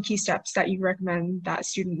some key steps that you recommend that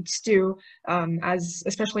students do,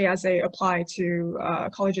 especially as they apply to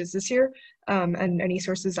colleges this year, and any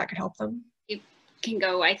sources that could help them? You can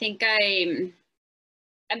go. I think I'm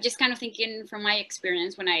just kind of thinking from my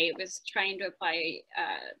experience when I was trying to apply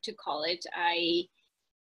to college,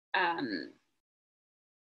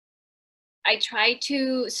 I try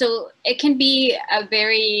to, so it can be a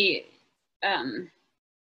very kind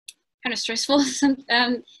of stressful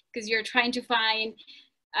because you're trying to find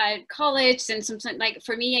college, and sometimes, like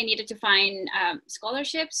for me, I needed to find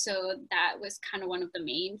scholarships. So that was kind of one of the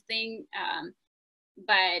main thing.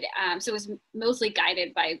 So it was mostly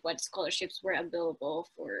guided by what scholarships were available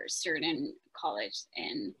for certain college.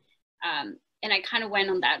 And I kind of went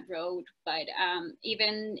on that road, but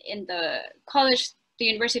even in the college, the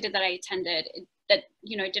university that I attended,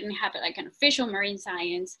 it didn't have like an official marine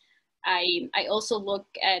science. I also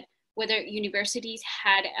looked at whether universities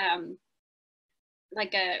had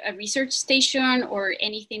like a research station or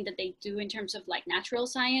anything that they do in terms of like natural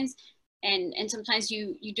science. And sometimes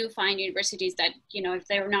you do find universities that, if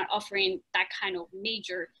they're not offering that kind of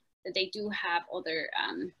major, that they do have other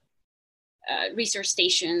research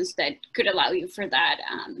stations that could allow you for that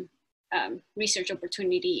research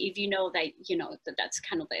opportunity, if that that's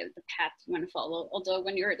kind of the path you want to follow. Although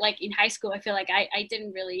when you're like in high school, I feel like I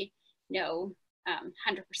didn't really know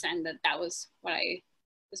 100% that was what I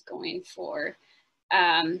was going for.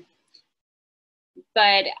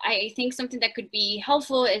 But I think something that could be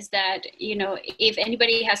helpful is that, if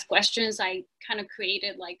anybody has questions, I kind of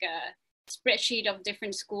created like a spreadsheet of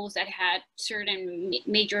different schools that had certain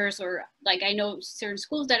majors, or like I know certain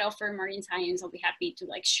schools that offer marine science. I'll be happy to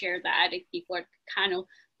like share that if people are kind of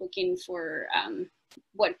looking for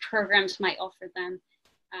what programs might offer them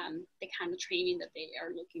the kind of training that they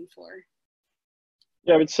are looking for.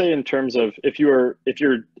 Yeah, I would say in terms of if you're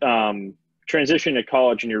transitioning to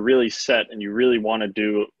college and you're really set and you really want to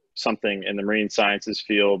do something in the marine sciences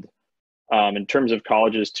field, in terms of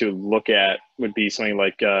colleges to look at would be something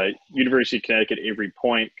like University of Connecticut Avery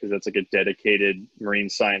Point, because that's like a dedicated marine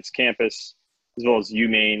science campus, as well as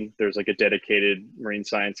UMaine. There's like a dedicated marine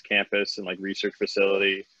science campus and like research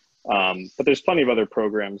facility. But there's plenty of other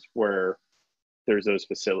programs where there's those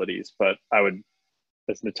facilities. But I would,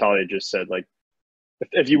 as Natalia just said, like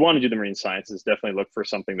if you want to do the marine sciences, definitely look for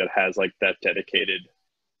something that has like that dedicated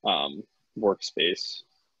workspace.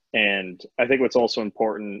 And I think what's also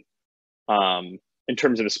important in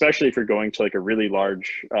terms of, especially if you're going to like a really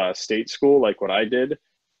large state school, like what I did,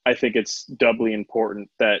 I think it's doubly important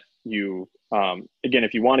that you, again,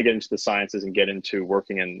 if you want to get into the sciences and get into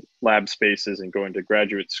working in lab spaces and going to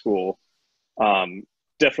graduate school,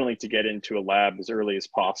 definitely to get into a lab as early as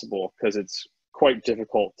possible, because it's quite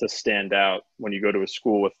difficult to stand out when you go to a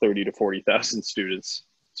school with 30 to 40,000 students.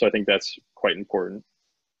 So I think that's quite important.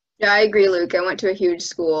 Yeah, I agree, Luke. I went to a huge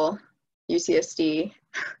school, UCSD,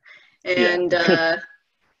 and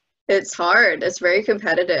it's hard. It's very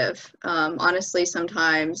competitive. Honestly,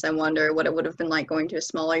 sometimes I wonder what it would have been like going to a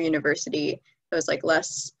smaller university that was like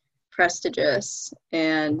less prestigious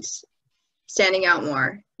and standing out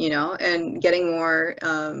more, you know, and getting more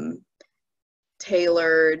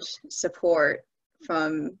tailored support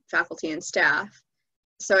from faculty and staff.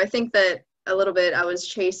 So I think that a little bit I was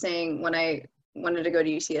chasing, when I wanted to go to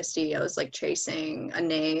UCSD, I was like chasing a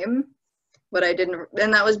name, but I didn't,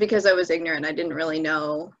 and that was because I was ignorant. I didn't really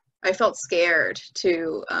know. I felt scared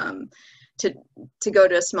to go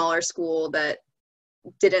to a smaller school that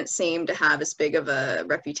didn't seem to have as big of a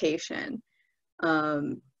reputation.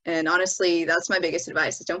 And honestly, that's my biggest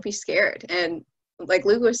advice, is don't be scared. And like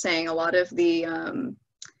Luke was saying, a lot of the,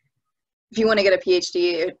 if you want to get a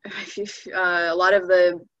PhD, a lot of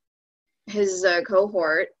his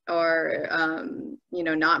cohort are, you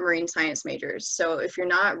know, not marine science majors. So if you're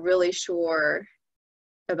not really sure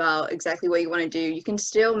about exactly what you want to do, you can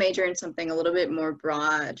still major in something a little bit more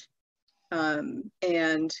broad,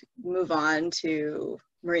 and move on to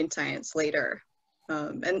marine science later.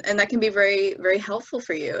 And that can be very, very helpful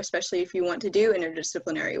for you, especially if you want to do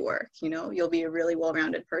interdisciplinary work. You know, you'll be a really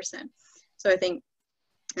well-rounded person. So I think,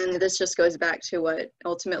 and this just goes back to what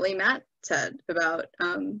ultimately Matt said about,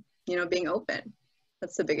 you know, being open.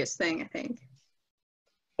 That's the biggest thing, I think.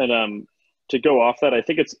 And to go off that, I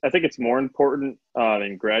think it's more important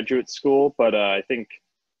in graduate school, but I think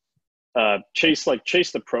chase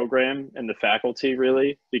the program and the faculty,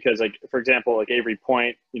 really, because, like, for example, like Avery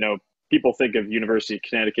Point, you know, people think of University of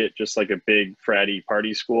Connecticut just like a big fratty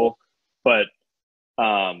party school, but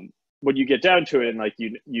when you get down to it, and like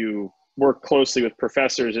you work closely with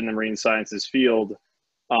professors in the marine sciences field,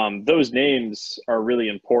 those names are really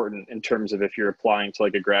important in terms of if you're applying to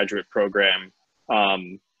like a graduate program.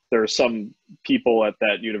 There are some people at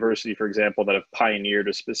that university, for example, that have pioneered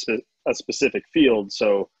a specific field.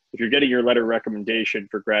 So if you're getting your letter of recommendation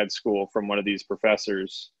for grad school from one of these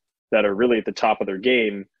professors that are really at the top of their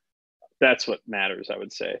game, that's what matters, I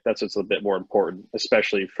would say. That's what's a bit more important,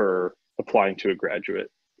 especially for applying to a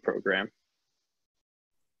graduate program.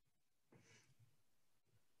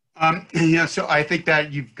 Yeah, so I think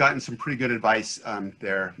that you've gotten some pretty good advice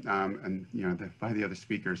there, and you know, by the other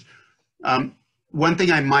speakers. One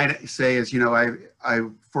thing I might say is, you know, I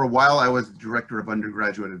for a while I was director of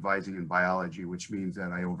undergraduate advising in biology, which means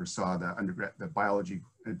that I oversaw the biology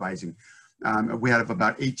advising. We had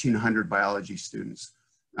about 1,800 biology students,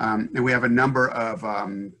 and we have a number of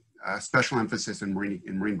special emphasis in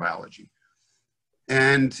marine biology.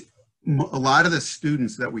 And a lot of the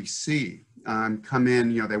students that we see come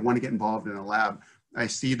in, you know, they want to get involved in a lab. I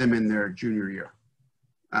see them in their junior year.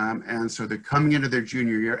 And so they're coming into their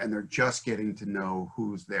junior year and they're just getting to know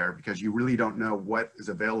who's there, because you really don't know what is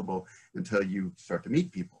available until you start to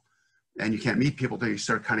meet people. And you can't meet people until you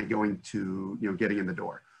start kind of going to, you know, getting in the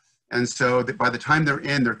door. And so by the time they're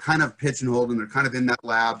in, they're kind of pigeonholed and they're kind of in that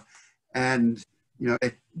lab. And, you know,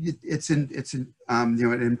 you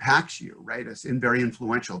know, it impacts you, right? It's very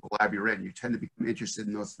influential, the lab you're in. You tend to become interested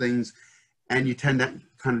in those things and you tend to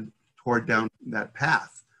kind of toward down that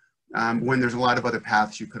path. When there's a lot of other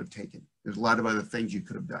paths you could have taken. There's a lot of other things you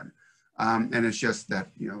could have done. And it's just that,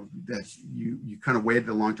 you know, that you kind of waited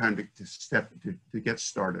a long time to get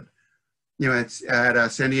started. You know, it's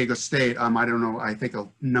at San Diego State, I don't know, I think a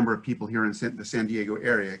number of people here in the San Diego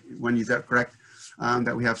area. Wendy, is that correct?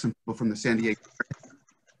 That we have some people from the San Diego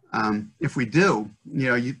area? If we do, you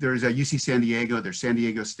know, there's a UC San Diego, there's San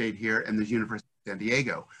Diego State here, and there's University of San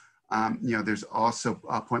Diego. You know, there's also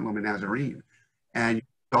Point Loma Nazarene. And you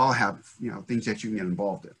all have, you know, things that you can get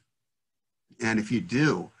involved in. And if you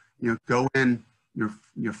do, you know, go in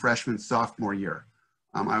your freshman, sophomore year.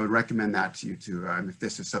 I would recommend that to you too, if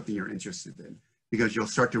this is something you're interested in, because you'll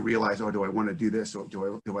start to realize, oh, do I want to do this? Or do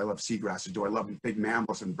I love seagrasses? Do I love big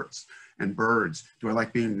mammals and birds? Do I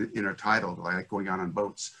like being intertidal? Do I like going out on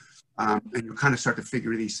boats? And you'll kind of start to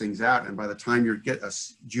figure these things out. And by the time you get a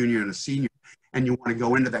junior and a senior, and you want to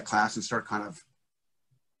go into that class and start kind of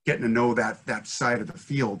getting to know that side of the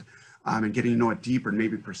field, and getting to know it deeper and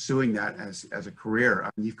maybe pursuing that as a career,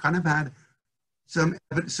 you've kind of had some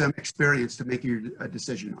experience to make your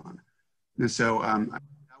decision on. And so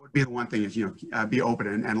that would be the one thing is, you know, be open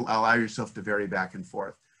and allow yourself to vary back and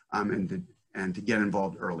forth, and to get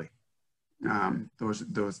involved early. Yeah,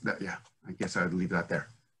 I guess I would leave that there.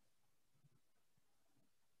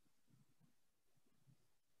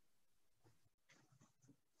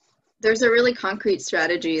 There's a really concrete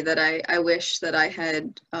strategy that I wish that I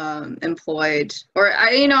had employed, or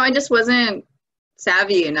I just wasn't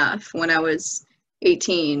savvy enough when I was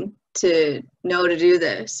 18 to know to do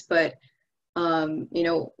this. But you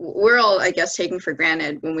know, we're all, I guess, taken for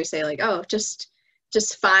granted when we say like, oh, just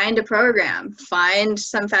just find a program, find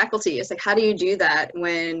some faculty. It's like, how do you do that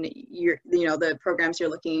when the programs you're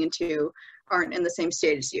looking into aren't in the same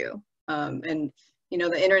state as you? And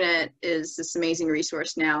the internet is this amazing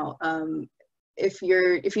resource now. If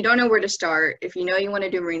you don't know where to start, if you know you want to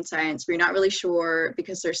do marine science, but you're not really sure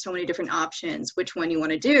because there's so many different options, which one you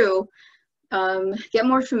want to do, get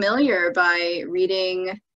more familiar by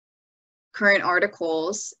reading current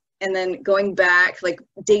articles and then going back, like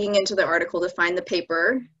digging into the article to find the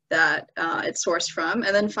paper that it's sourced from,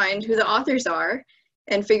 and then find who the authors are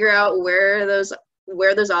and figure out where those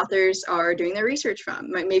authors are doing their research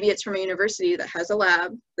from. Maybe it's from a university that has a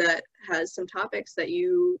lab that has some topics that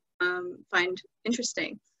you find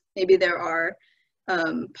interesting. Maybe there are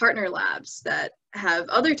partner labs that have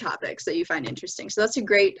other topics that you find interesting. So that's a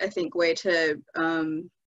great, I think, way to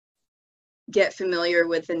get familiar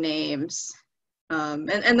with the names. And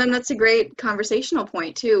then that's a great conversational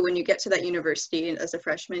point too, when you get to that university as a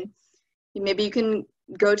freshman. Maybe you can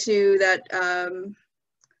go to that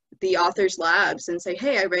the author's labs and say,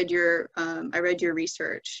 hey, I read your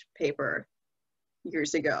research paper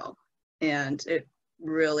years ago, and it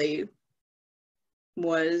really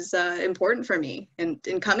was important for me in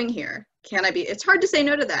coming here. It's hard to say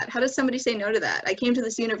no to that. How does somebody say no to that? I came to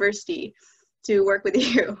this university to work with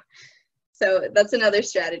you. So that's another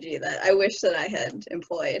strategy that I wish that I had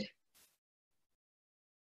employed.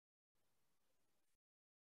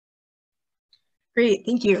 Great,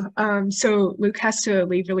 thank you. So Luke has to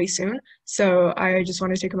leave really soon, so I just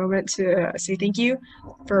want to take a moment to say thank you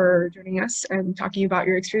for joining us and talking about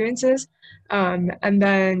your experiences. And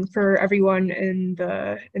then for everyone in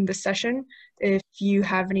the session, if you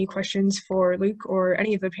have any questions for Luke or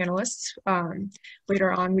any of the panelists,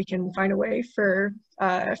 later on we can find a way for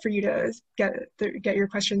you to get your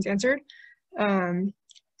questions answered.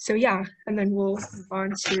 So yeah, and then we'll move on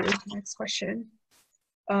to the next question.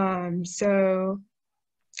 So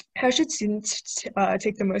how should students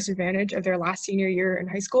take the most advantage of their last senior year in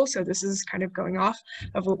high school? So this is kind of going off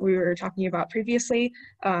of what we were talking about previously.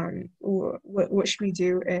 What should we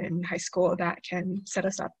do in high school that can set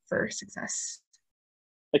us up for success?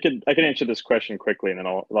 I can answer this question quickly, and then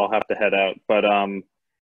I'll have to head out. But I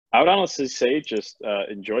would honestly say just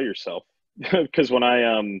enjoy yourself, because when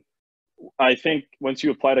I think once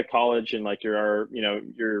you apply to college and like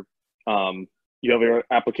you have your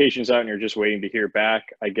applications out and you're just waiting to hear back,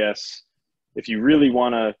 I guess if you really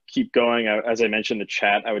want to keep going, as I mentioned in the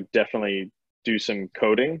chat, I would definitely do some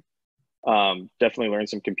coding, definitely learn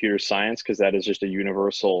some computer science, because that is just a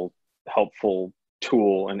universal helpful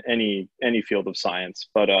tool in any field of science.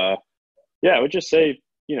 But yeah, I would just say,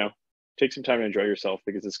 take some time to enjoy yourself,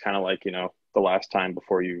 because it's kind of like, the last time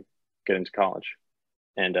before you get into college.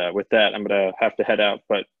 And with that, I'm going to have to head out.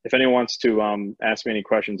 But if anyone wants to ask me any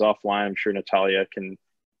questions offline, I'm sure Natalia can,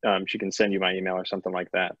 she can send you my email or something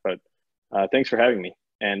like that. But thanks for having me.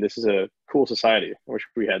 And this is a cool society. I wish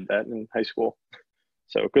we had that in high school.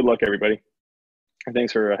 So good luck, everybody. And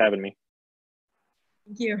thanks for having me.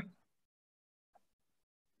 Thank you.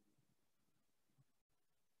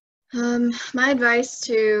 My advice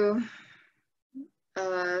to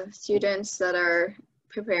students that are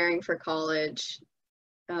preparing for college,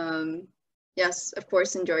 yes, of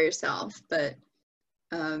course, enjoy yourself, but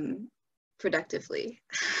productively.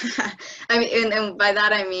 I mean, and by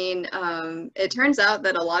that I mean, it turns out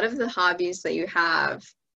that a lot of the hobbies that you have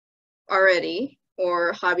already,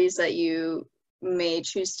 or hobbies that you may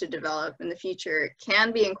choose to develop in the future,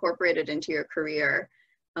 can be incorporated into your career,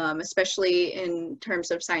 especially in terms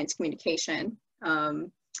of science communication.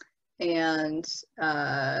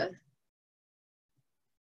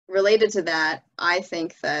 Related to that, I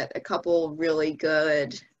think that a couple really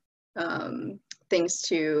good things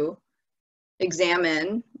to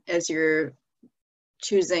examine as you're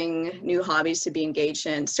choosing new hobbies to be engaged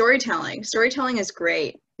in. Storytelling. Storytelling is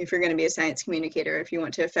great if you're going to be a science communicator, if you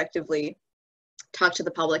want to effectively talk to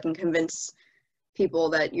the public and convince people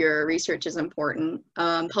that your research is important.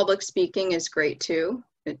 Public speaking is great too.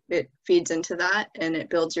 It feeds into that and it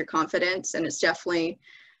builds your confidence, and it's definitely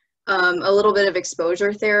a little bit of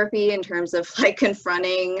exposure therapy in terms of like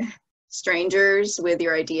confronting strangers with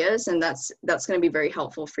your ideas, and that's going to be very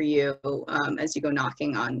helpful for you as you go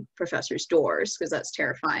knocking on professors' doors, because that's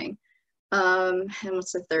terrifying. And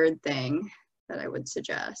what's the third thing that I would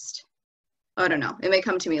suggest? I don't know. It may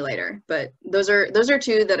come to me later, but those are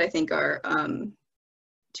two that I think are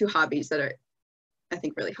two hobbies that are, I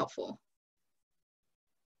think, really helpful.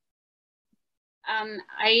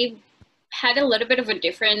 I had a little bit of a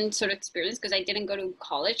different sort of experience because I didn't go to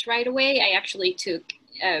college right away. I actually took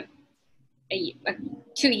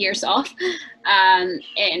 2 years off.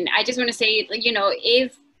 And I just want to say, you know,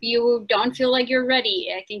 if you don't feel like you're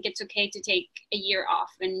ready, I think it's okay to take a year off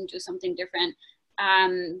and do something different.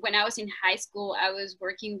 When I was in high school, I was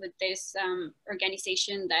working with this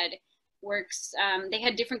organization that works, they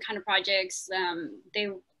had different kind of projects. They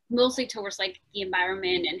mostly towards like the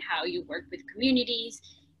environment and how you work with communities.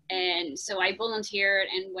 And so I volunteered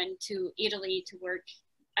and went to Italy to work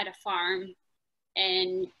at a farm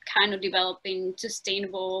and kind of developing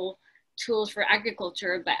sustainable tools for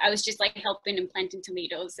agriculture. But I was just like helping and planting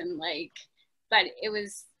tomatoes and like, but it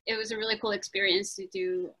was a really cool experience to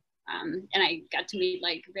do. And I got to meet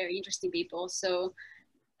like very interesting people. So,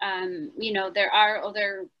 you know, there are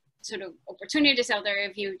other sort of opportunities out there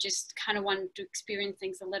if you just kind of want to experience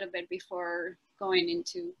things a little bit before going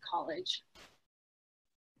into college.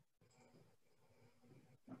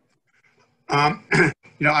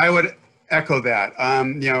 You know, I would echo that.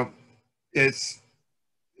 You know, it's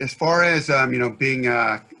as far as you know, being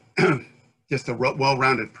just a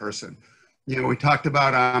well-rounded person. You know, we talked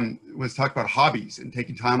about hobbies and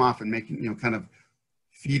taking time off and making, you know, kind of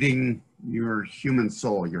feeding your human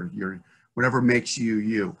soul, your whatever makes you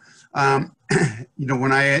you. You know,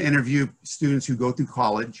 when I interview students who go through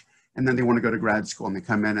college and then they want to go to grad school and they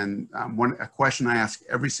come in, and a question I ask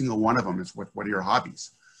every single one of them is, what are your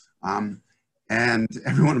hobbies? And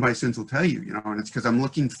every one of my students will tell you, you know, and it's because I'm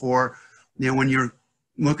looking for, you know, when you're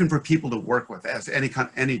looking for people to work with as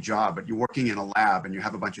any job, but you're working in a lab and you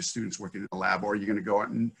have a bunch of students working in a lab, or you're going to go out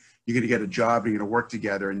and you're going to get a job and you're going to work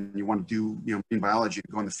together and you want to do, you know, in biology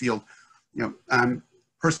and go in the field, you know,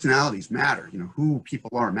 personalities matter, you know, who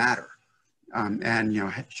people are matter. And, you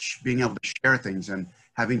know, being able to share things and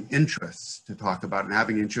having interests to talk about and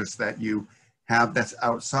having interests that you have that's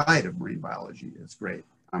outside of marine biology is great.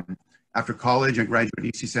 After college, I graduated at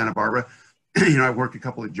UC Santa Barbara. You know, I worked a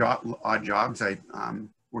couple of odd jobs. I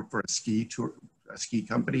worked for a ski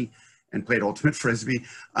company and played ultimate frisbee,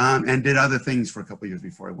 and did other things for a couple of years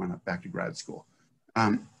before I went back to grad school.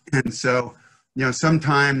 And so, you know,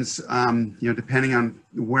 sometimes, you know, depending on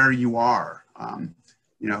where you are,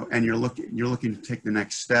 you know, and you're looking to take the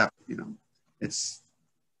next step, you know, it's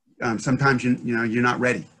sometimes you know you're not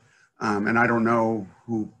ready, and I don't know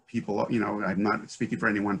who people, you know, I'm not speaking for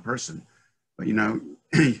any one person, but you know,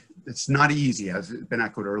 it's not easy, as it's been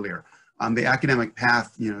echoed earlier. The academic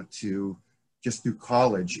path, you know, to just do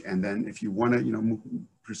college, and then if you want to, you know,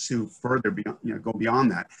 pursue further, beyond, you know, go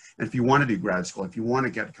beyond that, and if you want to do grad school, if you want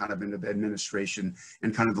to get kind of into the administration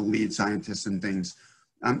and kind of the lead scientists and things,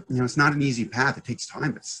 you know, it's not an easy path. It takes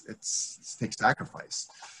time. It takes sacrifice,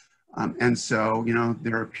 and so, you know,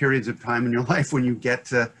 there are periods of time in your life when you get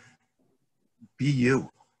to be you,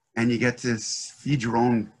 and you get to feed your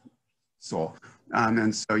own soul.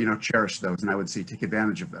 And so, you know, cherish those, and I would say take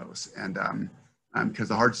advantage of those, and because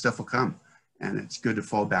the hard stuff will come, and it's good to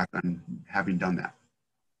fall back on having done that.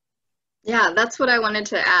 Yeah, that's what I wanted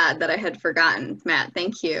to add that I had forgotten, Matt.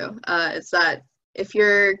 Thank you. It's that if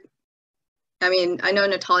you're, I mean, I know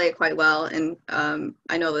Natalia quite well, and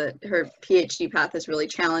I know that her PhD path is really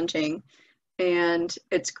challenging, and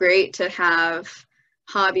it's great to have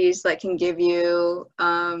hobbies that can give you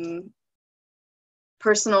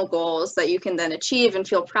personal goals that you can then achieve and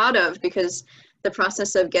feel proud of, because the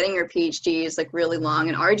process of getting your PhD is like really long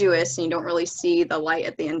and arduous, and you don't really see the light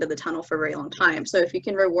at the end of the tunnel for a very long time. So if you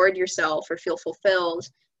can reward yourself or feel fulfilled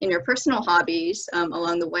in your personal hobbies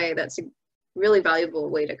along the way, that's a really valuable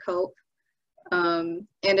way to cope. And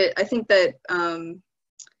I think that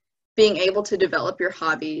being able to develop your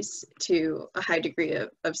hobbies to a high degree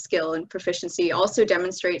of skill and proficiency also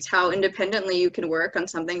demonstrates how independently you can work on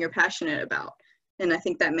something you're passionate about. And I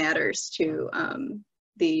think that matters to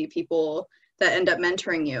the people that end up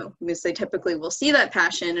mentoring you, because they typically will see that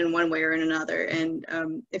passion in one way or in another. And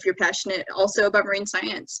if you're passionate also about marine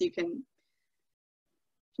science, you can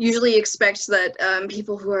usually expect that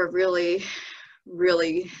people who are really,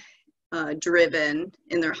 really driven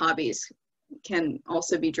in their hobbies can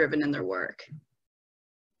also be driven in their work.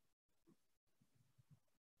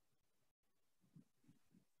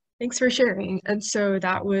 Thanks for sharing. And so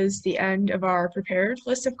that was the end of our prepared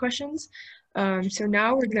list of questions. So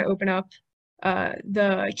now we're going to open up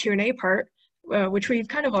the Q&A part, which we've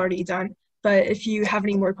kind of already done. But if you have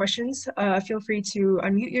any more questions, feel free to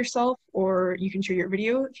unmute yourself, or you can share your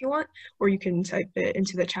video if you want, or you can type it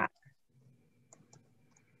into the chat.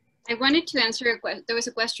 I wanted to answer a question. There was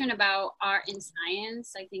a question about art and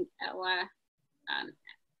science. I think Ella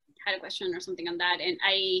had a question or something on that. And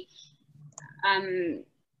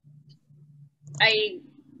I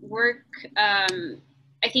work,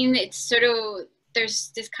 I think it's sort of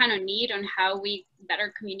there's this kind of need on how we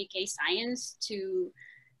better communicate science to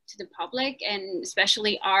the public, and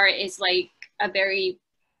especially art is like a very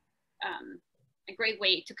a great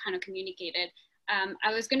way to kind of communicate it.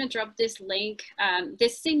 I was going to drop this link.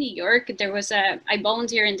 This is in New York. I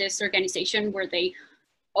volunteer in this organization where they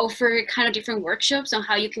offer kind of different workshops on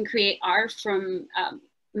how you can create art from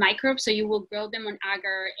microbes. So you will grow them on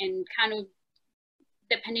agar, and kind of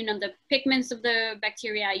depending on the pigments of the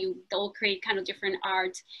bacteria, they'll create kind of different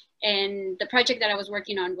art. And the project that I was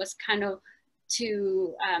working on was kind of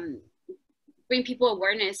to bring people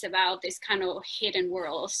awareness about this kind of hidden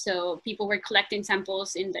world. So people were collecting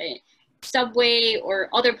samples in the subway or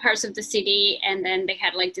other parts of the city, and then they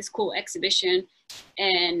had like this cool exhibition.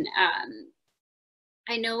 And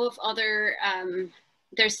I know of other,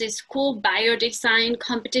 there's this cool biodesign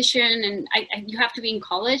competition, and you have to be in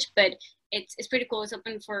college, but it's pretty cool. It's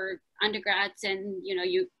open for undergrads, and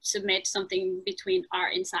you submit something between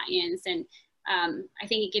art and science, and I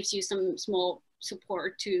think it gives you some small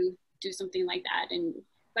support to do something like that.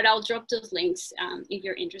 But I'll drop those links if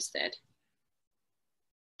you're interested.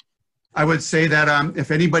 I would say that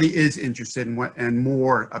if anybody is interested in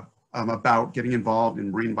more about getting involved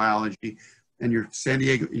in marine biology, and you're San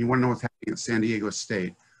Diego, you want to know what's happening at San Diego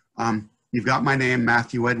State, you've got my name,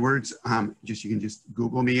 Matthew Edwards. You can just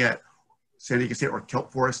Google me at San Diego State, or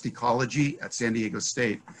kelp forest ecology at San Diego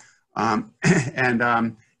State,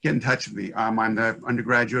 and get in touch with me. I'm the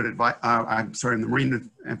undergraduate I'm the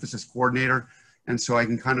marine emphasis coordinator, and so I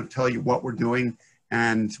can kind of tell you what we're doing.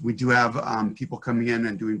 And we do have people coming in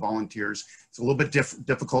and doing volunteers. It's a little bit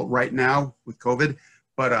difficult right now with COVID,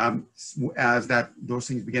 but as those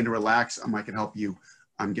things begin to relax, I can help you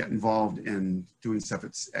get involved in doing stuff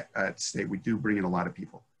at State. We do bring in a lot of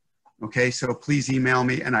people. Okay, so please email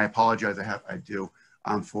me, and I apologize. I do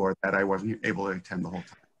for that. I wasn't able to attend the whole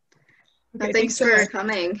time. Okay, thanks for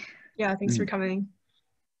coming. Yeah, thanks for coming.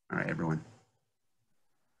 All right, everyone.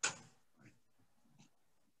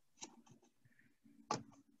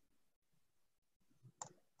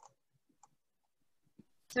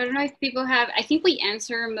 So I don't know if people have, I think we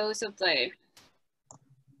answer most of the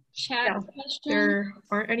chat questions. There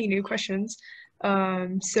aren't any new questions.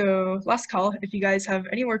 So last call, if you guys have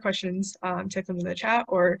any more questions, type them in the chat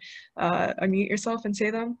or unmute yourself and say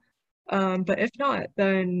them. But if not,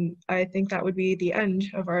 then I think that would be the end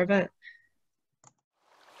of our event.